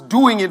one who's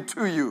doing it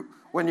to you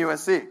when you are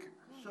sick.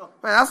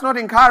 Man, that's not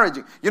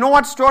encouraging. You know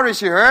what story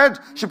she heard?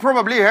 She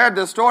probably heard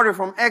the story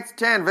from Acts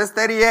 10, verse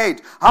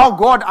 38. How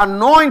God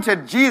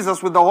anointed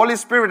Jesus with the Holy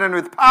Spirit and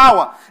with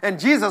power. And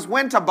Jesus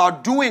went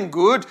about doing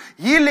good,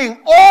 healing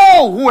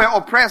all who were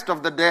oppressed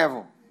of the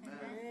devil.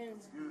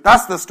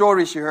 That's the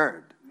story she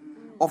heard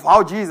of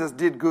how Jesus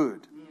did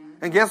good.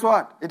 And guess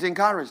what? It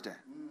encouraged her.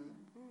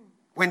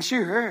 When she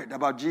heard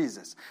about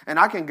Jesus. And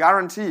I can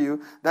guarantee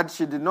you that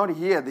she did not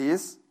hear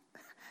this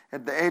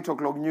at the 8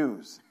 o'clock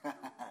news.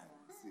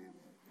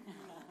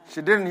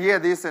 She didn't hear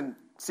this in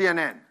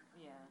CNN.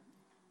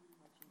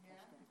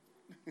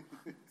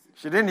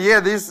 She didn't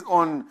hear this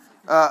on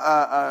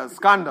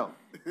Scandal.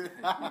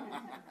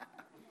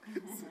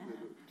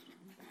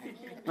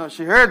 No,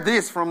 she heard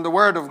this from the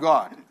Word of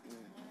God.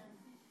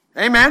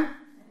 Amen?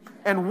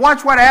 And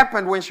watch what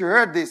happened when she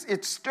heard this.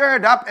 It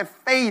stirred up a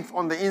faith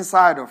on the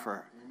inside of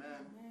her.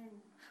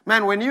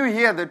 Man, when you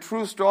hear the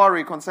true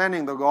story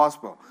concerning the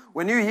gospel,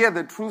 when you hear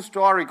the true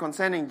story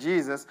concerning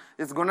Jesus,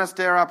 it's going to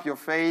stir up your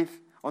faith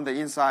on the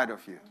inside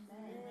of you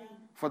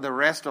for the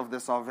rest of the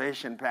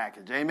salvation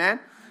package.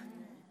 Amen?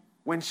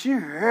 When she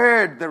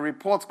heard the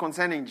reports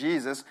concerning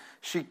Jesus,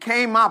 she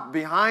came up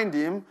behind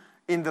him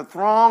in the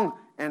throng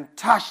and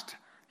touched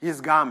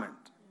his garment.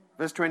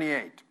 Verse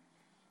 28.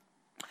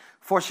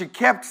 For she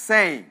kept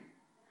saying,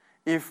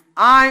 if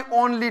I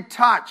only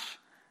touch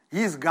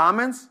his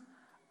garments,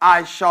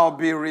 I shall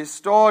be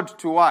restored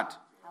to what?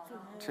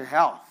 To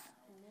health.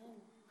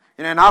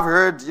 And I've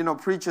heard,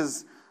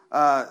 preachers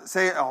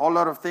say a whole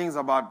lot of things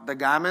about the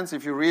garments.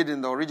 If you read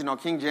in the original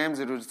King James,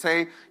 it would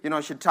say,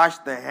 she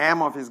touched the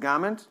hem of his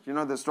garment. You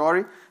know the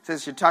story? It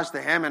says she touched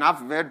the hem. And I've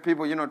heard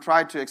people,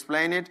 try to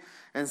explain it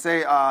and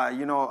say,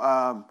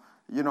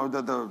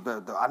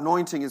 the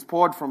anointing is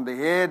poured from the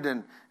head,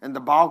 and the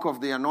bulk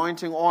of the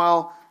anointing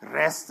oil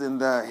rests in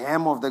the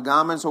hem of the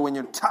garment. So when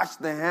you touch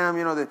the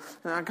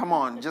hem, come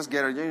on, just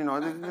get it.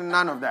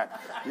 None of that.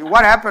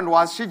 What happened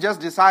was she just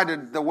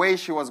decided the way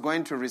she was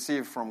going to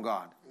receive from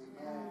God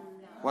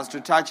was to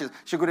touch it.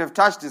 She could have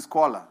touched his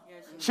collar.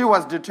 She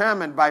was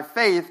determined by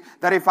faith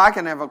that if I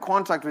can have a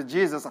contact with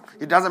Jesus,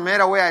 it doesn't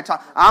matter where I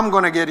touch, I'm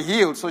going to get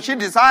healed. So she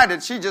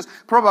decided,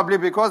 probably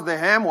because the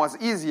hem was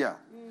easier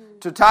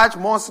to touch,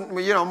 most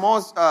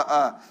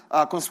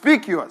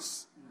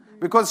conspicuous,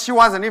 because she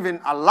wasn't even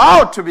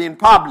allowed to be in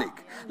public,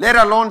 let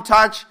alone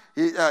touch,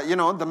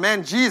 the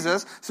man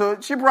Jesus. So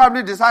she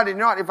probably decided,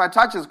 if I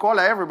touch his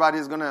collar,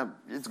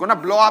 it's gonna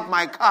blow up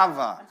my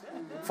cover,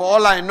 for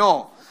all I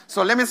know.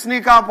 So let me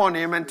sneak up on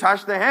him and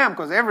touch the hem,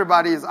 because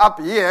everybody is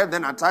up here,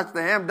 then I touch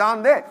the hem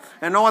down there,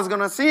 and no one's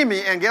gonna see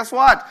me. And guess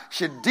what?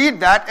 She did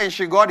that, and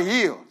she got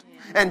healed.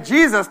 And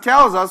Jesus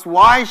tells us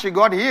why she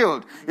got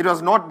healed. It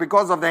was not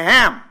because of the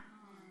hem.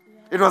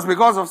 It was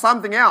because of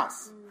something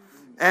else.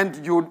 And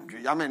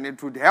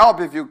it would help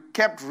if you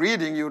kept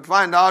reading. You'd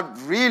find out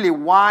really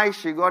why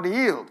she got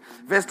healed.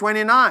 Verse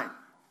 29.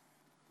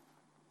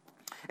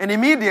 And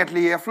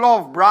immediately a flow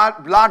of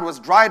blood was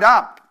dried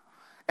up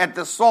at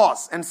the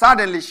source. And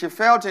suddenly she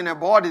felt in her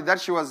body that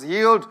she was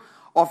healed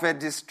of a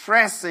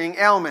distressing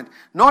ailment.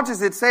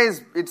 Notice it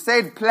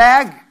said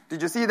plague.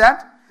 Did you see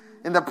that?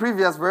 In the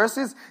previous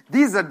verses.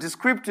 These are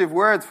descriptive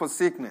words for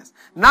sickness.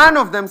 None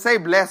of them say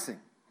blessing.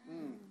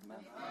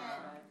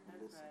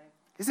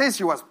 He says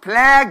she was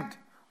plagued.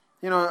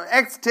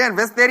 Acts 10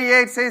 verse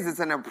 38 says it's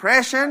an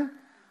oppression.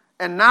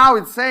 And now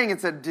it's saying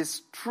it's a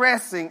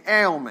distressing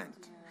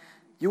ailment.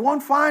 You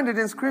won't find it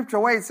in Scripture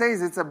where it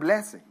says it's a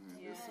blessing.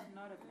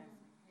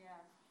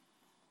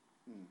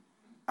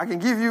 I can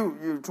give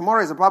you,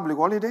 tomorrow is a public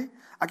holiday.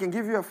 I can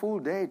give you a full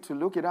day to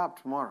look it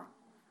up tomorrow.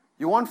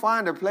 You won't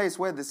find a place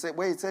where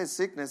it says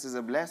sickness is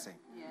a blessing.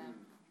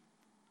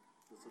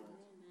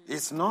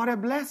 It's not a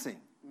blessing.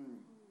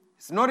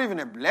 It's not even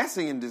a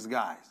blessing in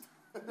disguise.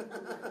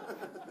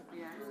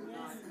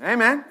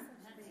 Amen.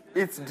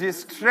 It's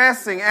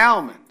distressing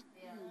ailment.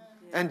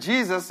 And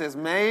Jesus has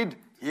made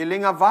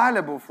healing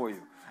available for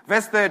you.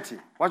 Verse 30.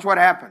 Watch what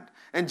happened.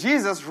 And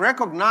Jesus,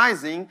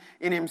 recognizing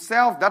in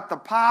himself that the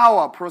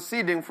power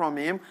proceeding from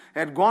him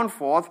had gone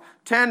forth,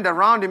 turned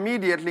around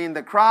immediately in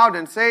the crowd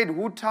and said,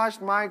 "Who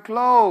touched my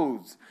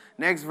clothes?"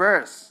 Next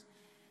verse.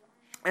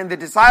 And the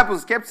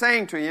disciples kept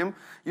saying to him,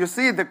 "You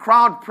see the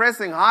crowd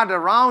pressing hard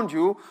around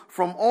you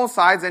from all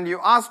sides, and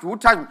you asked, 'Who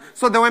touched me?'"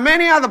 So there were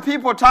many other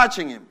people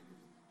touching him.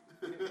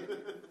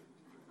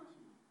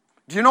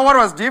 Do you know what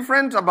was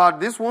different about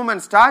this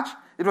woman's touch?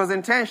 It was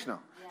intentional.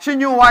 She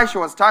knew why she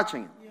was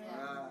touching him.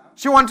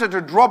 She wanted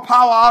to draw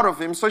power out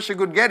of him so she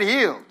could get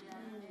healed.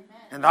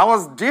 And that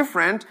was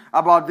different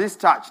about this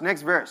touch.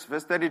 Next verse,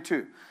 verse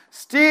 32.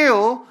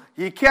 Still,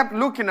 he kept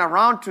looking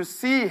around to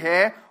see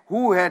her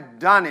who had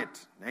done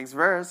it. Next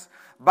verse.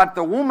 But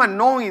the woman,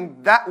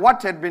 knowing that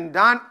what had been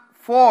done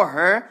for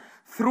her,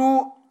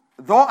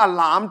 though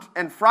alarmed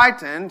and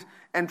frightened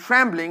and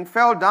trembling,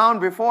 fell down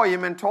before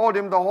him and told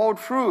him the whole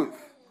truth.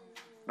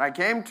 I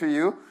came to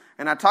you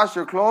and I touched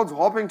your clothes,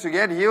 hoping to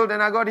get healed,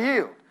 and I got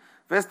healed.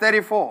 Verse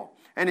 34.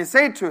 And he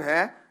said to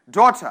her,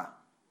 "Daughter,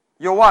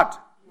 you're what?"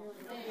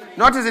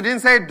 Notice it didn't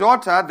say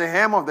daughter, the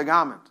hem of the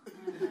garment.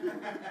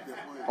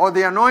 Or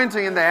the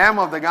anointing in the hem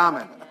of the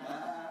garment.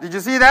 Did you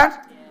see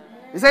that?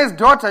 He says,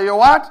 "Daughter, you're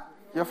what?"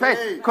 Your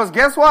faith. Because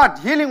guess what?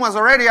 Healing was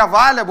already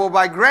available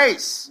by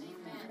grace.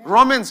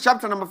 Romans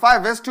chapter number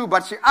 5 verse 2.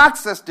 But she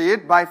accessed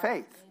it by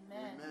faith.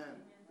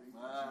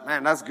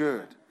 Man, that's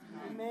good.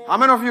 How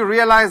many of you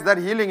realize that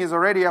healing is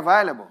already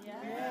available?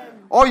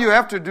 All you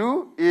have to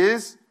do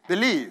is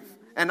believe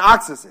and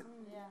access it.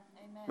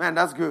 Man,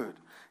 that's good.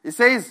 It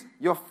says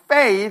your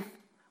faith.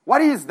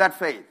 What is that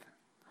faith?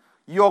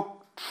 Your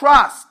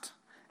trust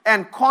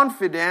and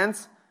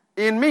confidence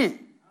in me.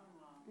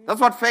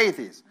 That's what faith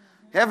is.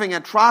 Having a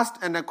trust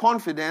and a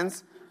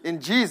confidence in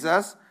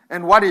Jesus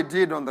and what he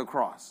did on the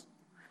cross.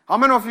 How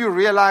many of you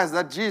realize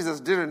that Jesus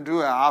didn't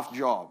do a half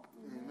job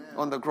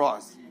on the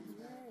cross?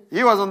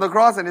 He was on the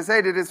cross and he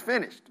said it is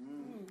finished.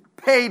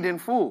 Paid in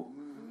full.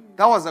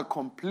 That was a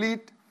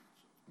complete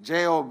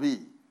job.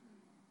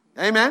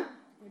 Amen?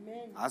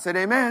 I said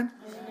amen.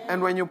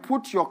 And when you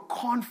put your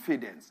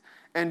confidence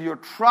and your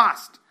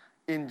trust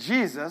in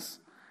Jesus,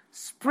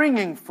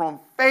 springing from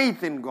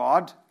faith in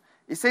God,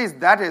 he says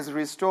that has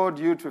restored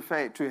you to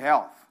faith, to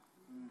health.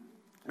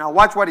 Now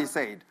watch what he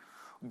said.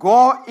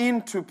 Go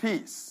into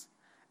peace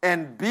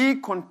and be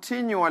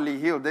continually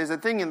healed. There's a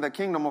thing in the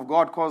kingdom of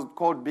God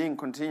called being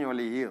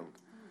continually healed.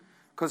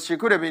 Because she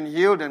could have been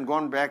healed and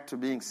gone back to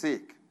being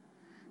sick.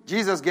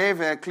 Jesus gave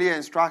her a clear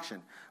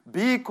instruction.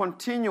 Be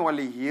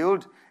continually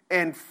healed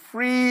and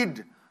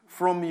freed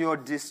from your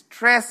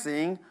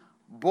distressing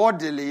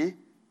bodily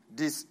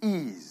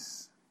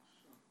disease.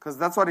 Because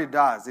that's what it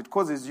does. It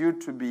causes you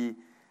to be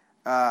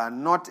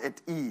not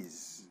at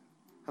ease.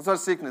 That's what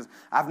sickness.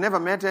 I've never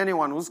met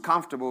anyone who's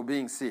comfortable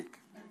being sick.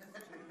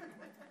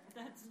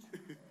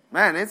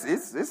 Man,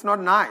 it's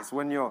not nice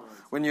when you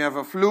have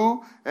a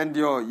flu and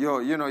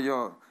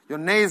your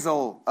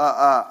nasal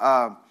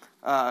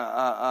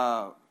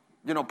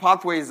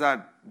pathways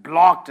are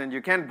blocked and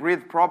you can't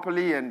breathe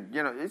properly, and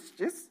it's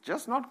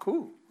just not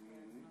cool.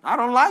 I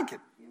don't like it.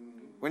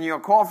 When you're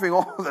coughing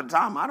all the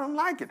time, I don't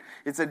like it.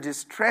 It's a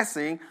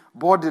distressing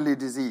bodily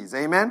disease.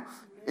 Amen.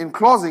 In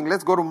closing,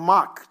 let's go to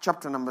Mark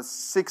chapter number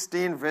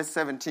 16, verse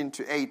 17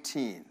 to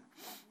 18.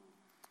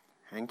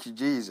 Thank you,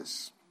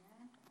 Jesus.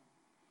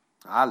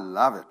 I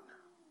love it.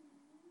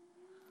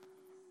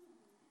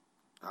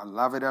 I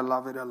love it, I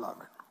love it, I love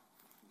it.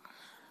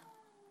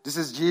 This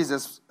is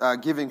Jesus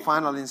giving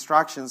final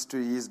instructions to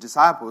his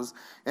disciples.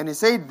 And he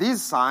said,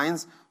 these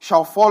signs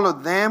shall follow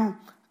them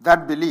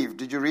that believe.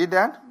 Did you read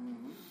that?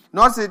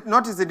 Mm-hmm.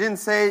 Notice it didn't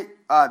say,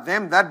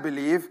 them that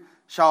believe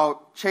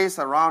shall chase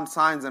around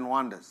signs and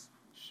wonders.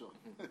 Sure.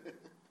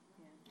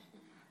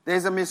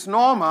 There's a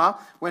misnomer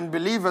when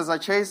believers are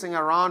chasing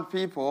around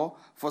people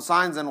for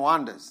signs and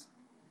wonders.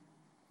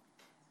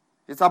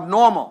 It's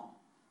abnormal.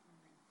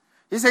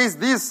 He says,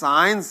 these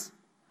signs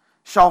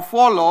shall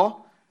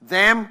follow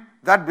them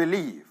that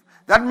believe.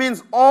 That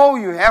means all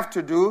you have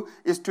to do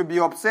is to be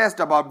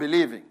obsessed about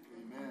believing.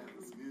 Amen.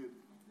 That's good.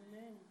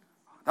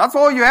 That's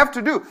all you have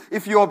to do.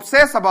 If you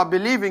obsess about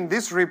believing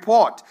this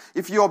report,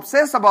 if you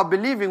obsess about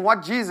believing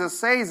what Jesus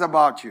says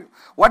about you,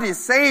 what he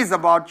says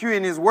about you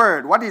in his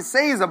word, what he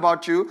says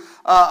about you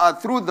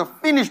through the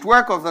finished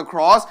work of the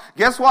cross,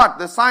 guess what?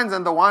 The signs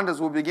and the wonders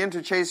will begin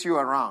to chase you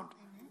around.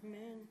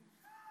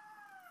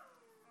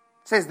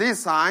 It says, these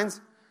signs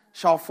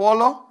shall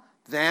follow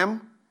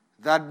them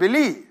that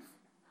believe.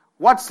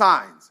 What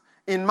signs?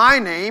 In my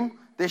name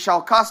they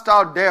shall cast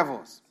out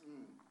devils.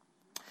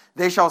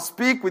 They shall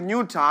speak with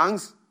new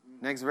tongues.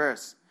 Next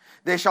verse.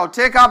 They shall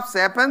take up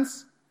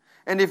serpents.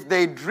 And if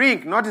they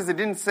drink, notice it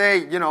didn't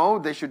say,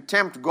 they should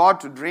tempt God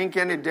to drink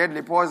any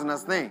deadly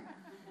poisonous thing.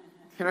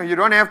 You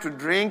don't have to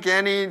drink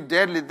any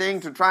deadly thing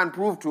to try and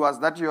prove to us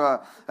that you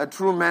are a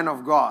true man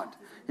of God.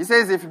 He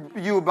says, if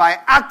you by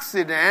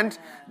accident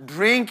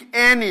drink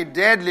any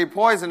deadly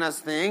poisonous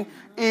thing,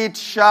 it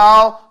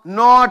shall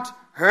not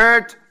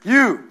hurt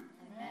you.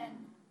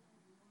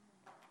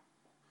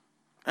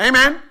 Amen.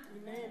 Amen.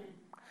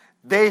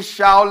 They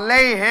shall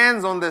lay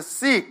hands on the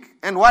sick.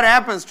 And what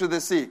happens to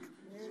the sick?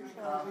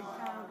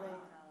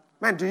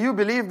 Man, do you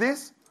believe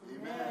this?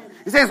 Amen.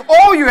 He says,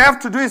 all you have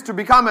to do is to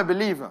become a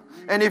believer.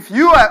 And if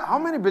you are, how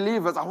many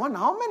believers, I wonder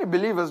how many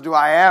believers do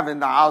I have in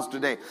the house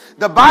today?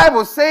 The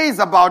Bible says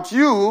about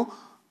you,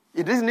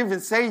 it doesn't even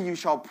say you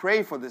shall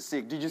pray for the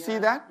sick. Did you see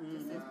that?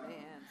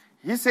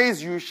 He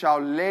says you shall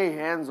lay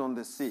hands on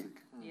the sick.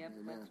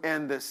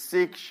 And the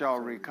sick shall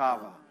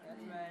recover.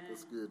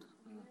 That's good.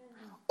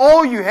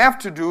 All you have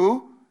to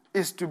do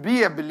is to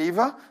be a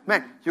believer.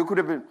 Man, you could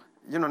have been,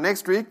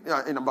 next week,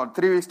 in about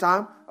 3 weeks'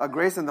 time,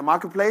 Grace in the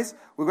Marketplace,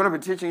 we're going to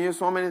be teaching you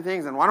so many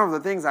things. And one of the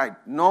things I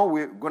know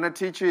we're going to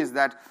teach you is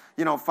that,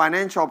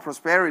 financial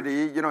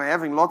prosperity,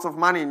 having lots of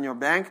money in your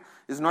bank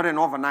is not an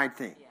overnight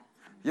thing.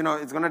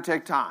 It's going to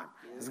take time.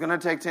 It's going to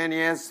take 10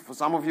 years, for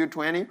some of you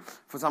 20,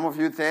 for some of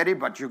you 30,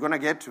 but you're going to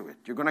get to it.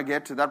 You're going to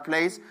get to that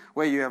place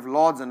where you have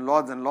loads and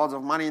loads and loads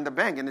of money in the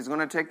bank, and it's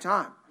going to take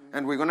time.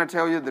 And we're going to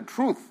tell you the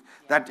truth,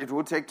 that it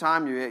will take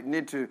time. You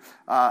need to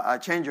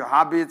change your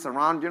habits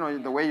around,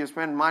 the way you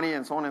spend money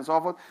and so on and so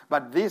forth.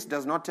 But this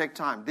does not take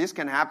time. This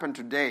can happen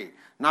today.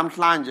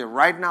 Namhlanje,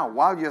 right now,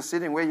 while you're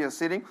sitting where you're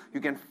sitting,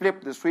 you can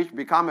flip the switch,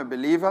 become a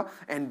believer,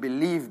 and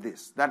believe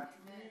this, that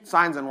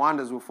signs and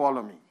wonders will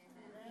follow me.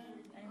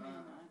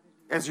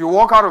 As you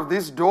walk out of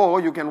this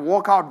door, you can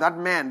walk out that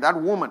man,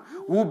 that woman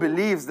who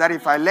believes that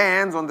if I lay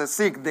hands on the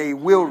sick, they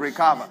will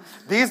recover.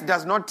 This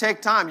does not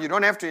take time. You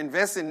don't have to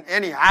invest in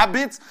any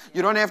habits.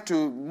 You don't have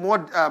to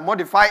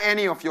modify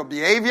any of your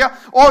behavior.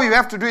 All you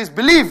have to do is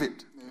believe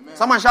it. Amen.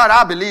 Someone shout,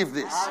 I believe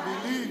this.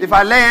 I believe. If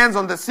I lay hands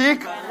on the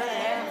sick,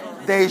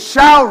 they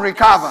shall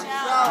recover.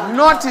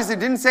 Notice it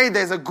didn't say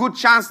there's a good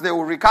chance they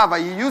will recover.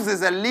 He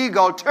uses a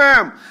legal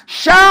term.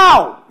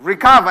 Shall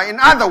recover. In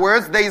other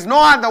words, there is no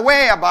other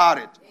way about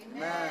it.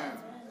 Amen.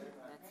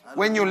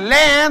 When you lay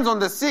hands on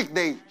the sick,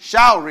 they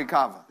shall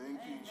recover. Thank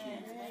you,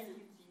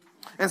 Jesus.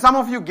 And some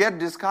of you get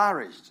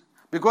discouraged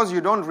because you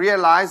don't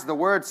realize the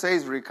word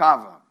says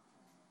recover.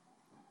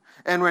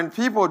 And when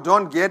people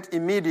don't get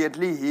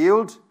immediately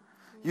healed,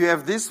 you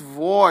have this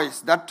voice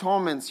that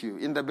torments you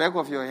in the back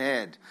of your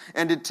head,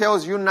 and it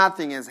tells you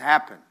nothing has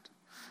happened.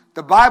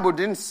 The Bible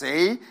didn't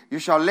say you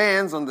shall lay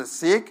hands on the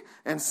sick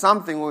and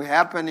something will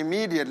happen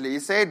immediately. He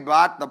said,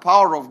 but the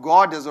power of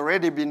God has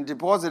already been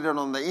deposited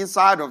on the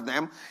inside of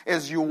them.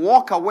 As you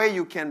walk away,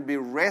 you can be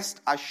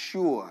rest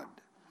assured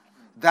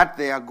that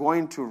they are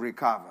going to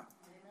recover.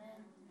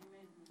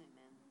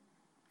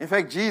 In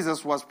fact,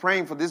 Jesus was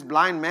praying for this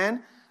blind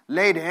man,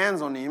 laid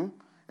hands on him,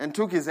 and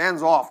took his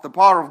hands off, the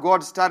power of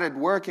God started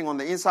working on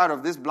the inside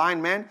of this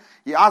blind man.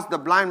 He asked the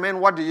blind man,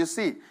 what do you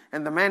see?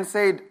 And the man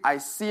said, I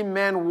see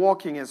men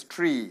walking as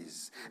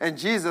trees. And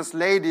Jesus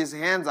laid his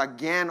hands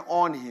again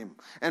on him.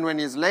 And when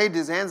he laid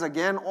his hands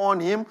again on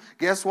him,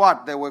 guess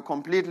what? They were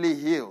completely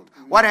healed.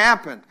 What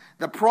happened?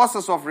 The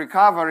process of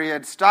recovery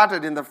had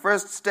started in the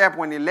first step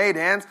when he laid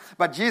hands,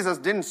 but Jesus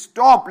didn't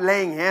stop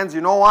laying hands. You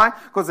know why?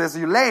 Because as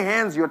you lay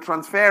hands, you're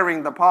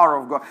transferring the power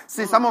of God.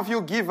 See, some of you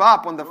give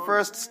up on the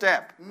first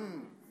step.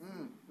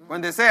 When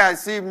they say, I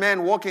see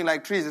men walking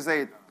like trees, they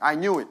say, I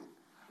knew it.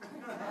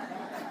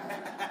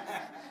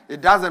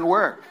 It doesn't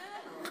work.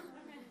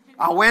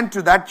 I went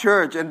to that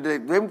church and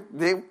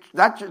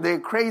they're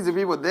crazy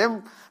people.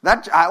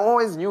 I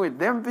always knew it.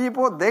 Them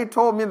people, they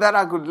told me that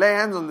I could lay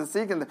hands on the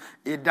sick and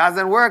it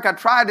doesn't work. I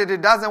tried it.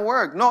 It doesn't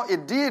work. No,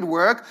 it did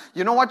work.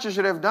 You know what you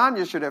should have done?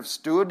 You should have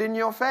stood in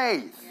your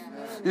faith.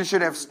 You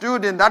should have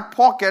stood in that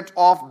pocket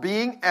of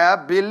being a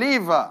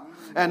believer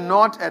and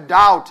not a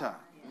doubter.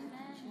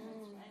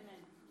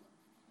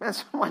 Man,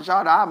 someone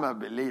shout, I'm a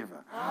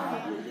believer.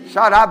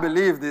 Shout, I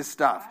believe this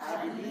stuff.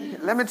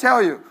 Let me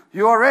tell you,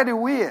 you're already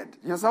weird.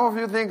 Some of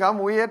you think I'm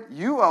weird.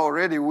 You are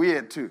already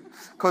weird too.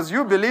 Because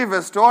you believe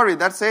a story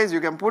that says you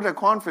can put a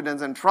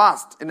confidence and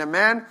trust in a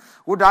man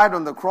who died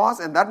on the cross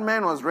and that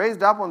man was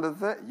raised up on the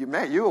third.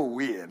 You're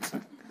weird.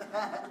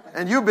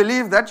 And you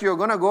believe that you're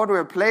going to go to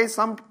a place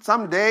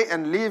someday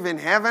and live in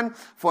heaven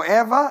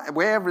forever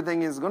where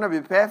everything is going to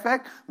be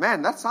perfect.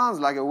 Man, that sounds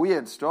like a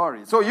weird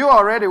story. So you're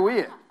already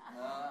weird.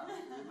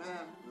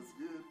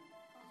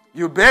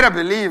 You better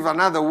believe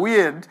another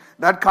weird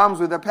that comes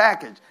with a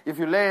package. If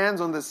you lay hands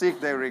on the sick,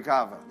 they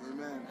recover.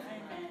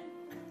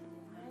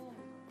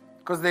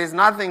 Because there's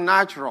nothing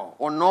natural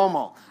or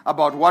normal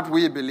about what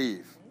we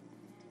believe.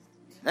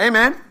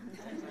 Amen?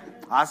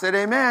 I said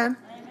amen.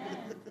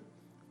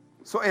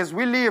 So as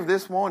we leave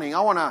this morning, I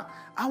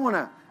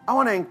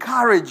wanna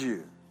encourage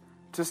you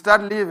to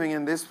start living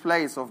in this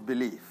place of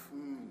belief.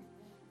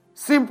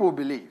 Simple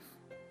belief.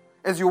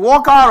 As you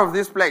walk out of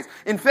this place,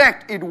 in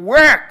fact, it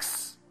works.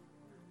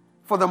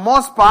 For the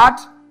most part,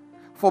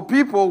 for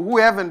people who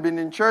haven't been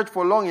in church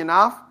for long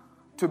enough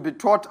to be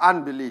taught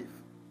unbelief.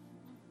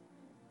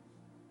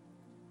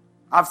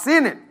 I've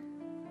seen it.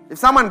 If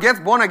someone gets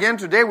born again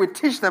today, we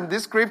teach them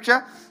this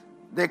scripture.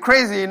 They're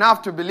crazy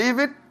enough to believe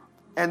it,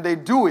 and they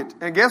do it.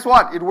 And guess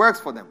what? It works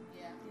for them.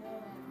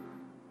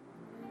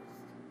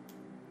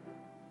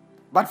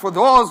 But for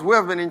those who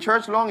have been in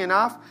church long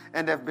enough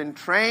and have been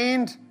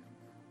trained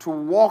to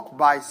walk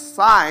by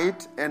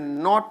sight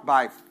and not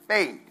by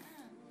faith,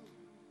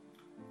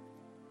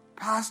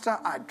 Pastor,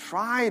 I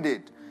tried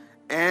it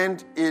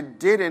and it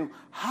didn't.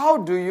 How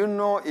do you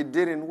know it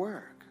didn't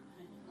work?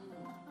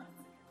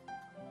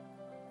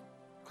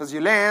 Because you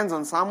lay hands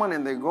on someone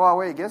and they go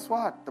away. Guess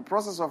what? The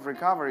process of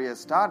recovery has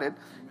started.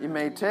 It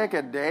may take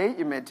a day.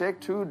 It may take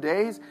 2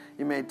 days.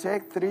 It may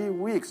take 3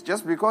 weeks.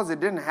 Just because it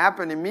didn't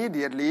happen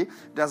immediately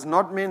does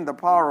not mean the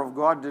power of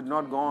God did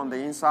not go on the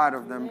inside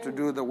of them to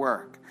do the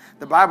work.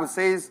 The Bible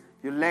says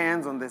you lay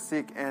hands on the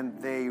sick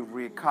and they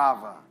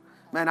recover.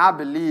 Man, I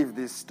believe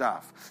this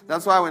stuff.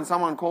 That's why when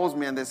someone calls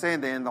me and they say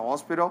they're in the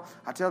hospital,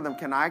 I tell them,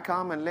 can I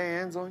come and lay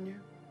hands on you?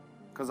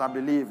 Because I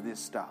believe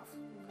this stuff.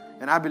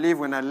 And I believe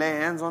when I lay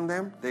hands on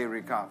them, they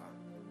recover.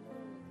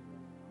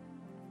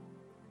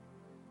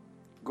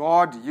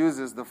 God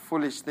uses the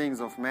foolish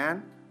things of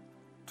man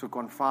to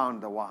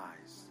confound the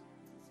wise.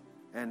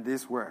 And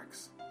this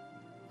works.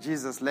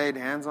 Jesus laid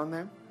hands on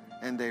them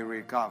and they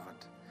recovered.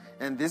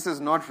 And this is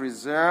not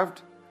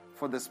reserved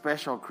for the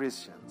special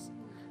Christians.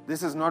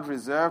 This is not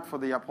reserved for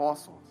the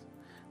apostles.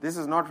 This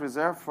is not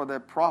reserved for the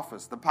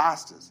prophets, the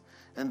pastors,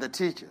 and the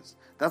teachers.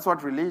 That's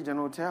what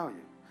religion will tell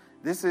you.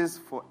 This is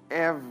for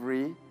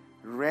every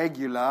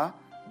regular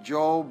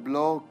Joe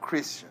Blow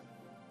Christian.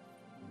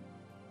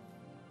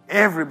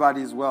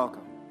 Everybody is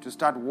welcome to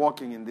start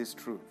walking in this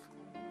truth.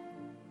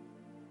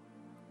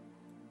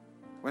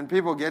 When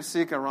people get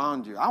sick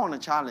around you, I want to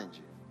challenge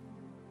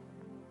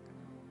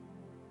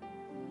you.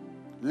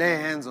 Lay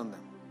hands on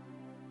them.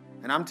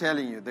 And I'm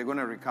telling you, they're going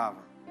to recover.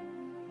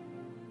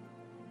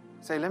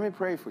 Say, let me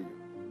pray for you.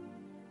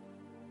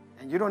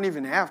 And you don't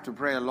even have to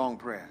pray a long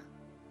prayer.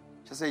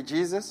 Just say,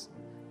 Jesus,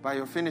 by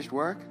your finished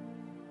work,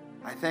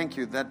 I thank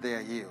you that they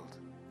are healed.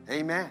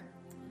 Amen.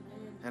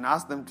 And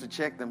ask them to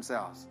check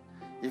themselves.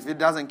 If it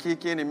doesn't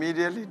kick in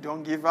immediately,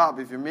 don't give up.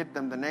 If you meet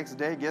them the next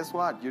day, guess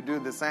what? You do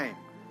the same.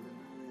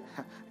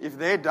 If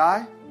they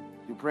die,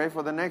 you pray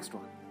for the next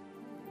one.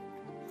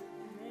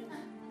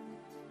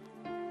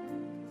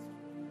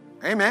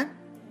 Amen.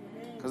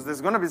 Because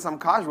there's going to be some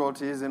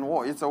casualties in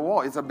war. It's a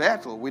war. It's a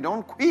battle. We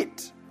don't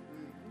quit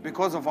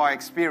because of our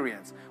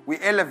experience. We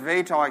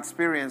elevate our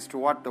experience to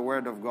what the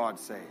Word of God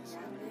says.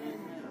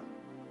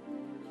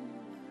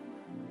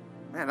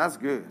 Man, that's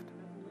good.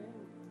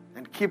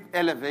 And keep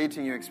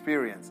elevating your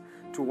experience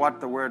to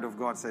what the Word of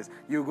God says.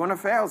 You're going to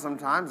fail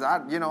sometimes.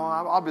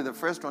 I'll be the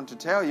first one to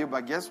tell you.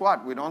 But guess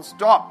what? We don't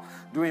stop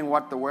doing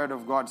what the Word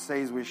of God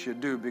says we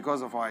should do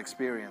because of our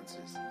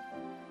experiences.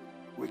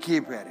 We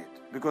keep at it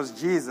because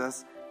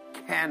Jesus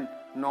can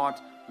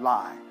not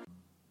lie.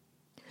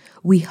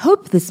 We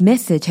hope this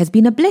message has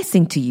been a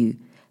blessing to you.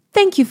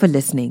 Thank you for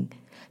listening.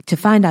 To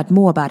find out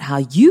more about how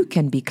you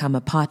can become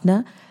a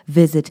partner,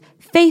 visit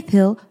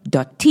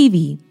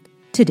faithhill.tv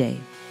today.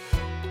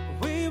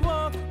 We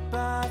walk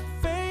by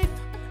faith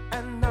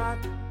and not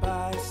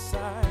by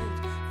sight.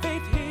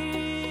 Faith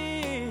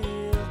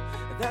Hill,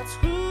 that's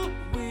who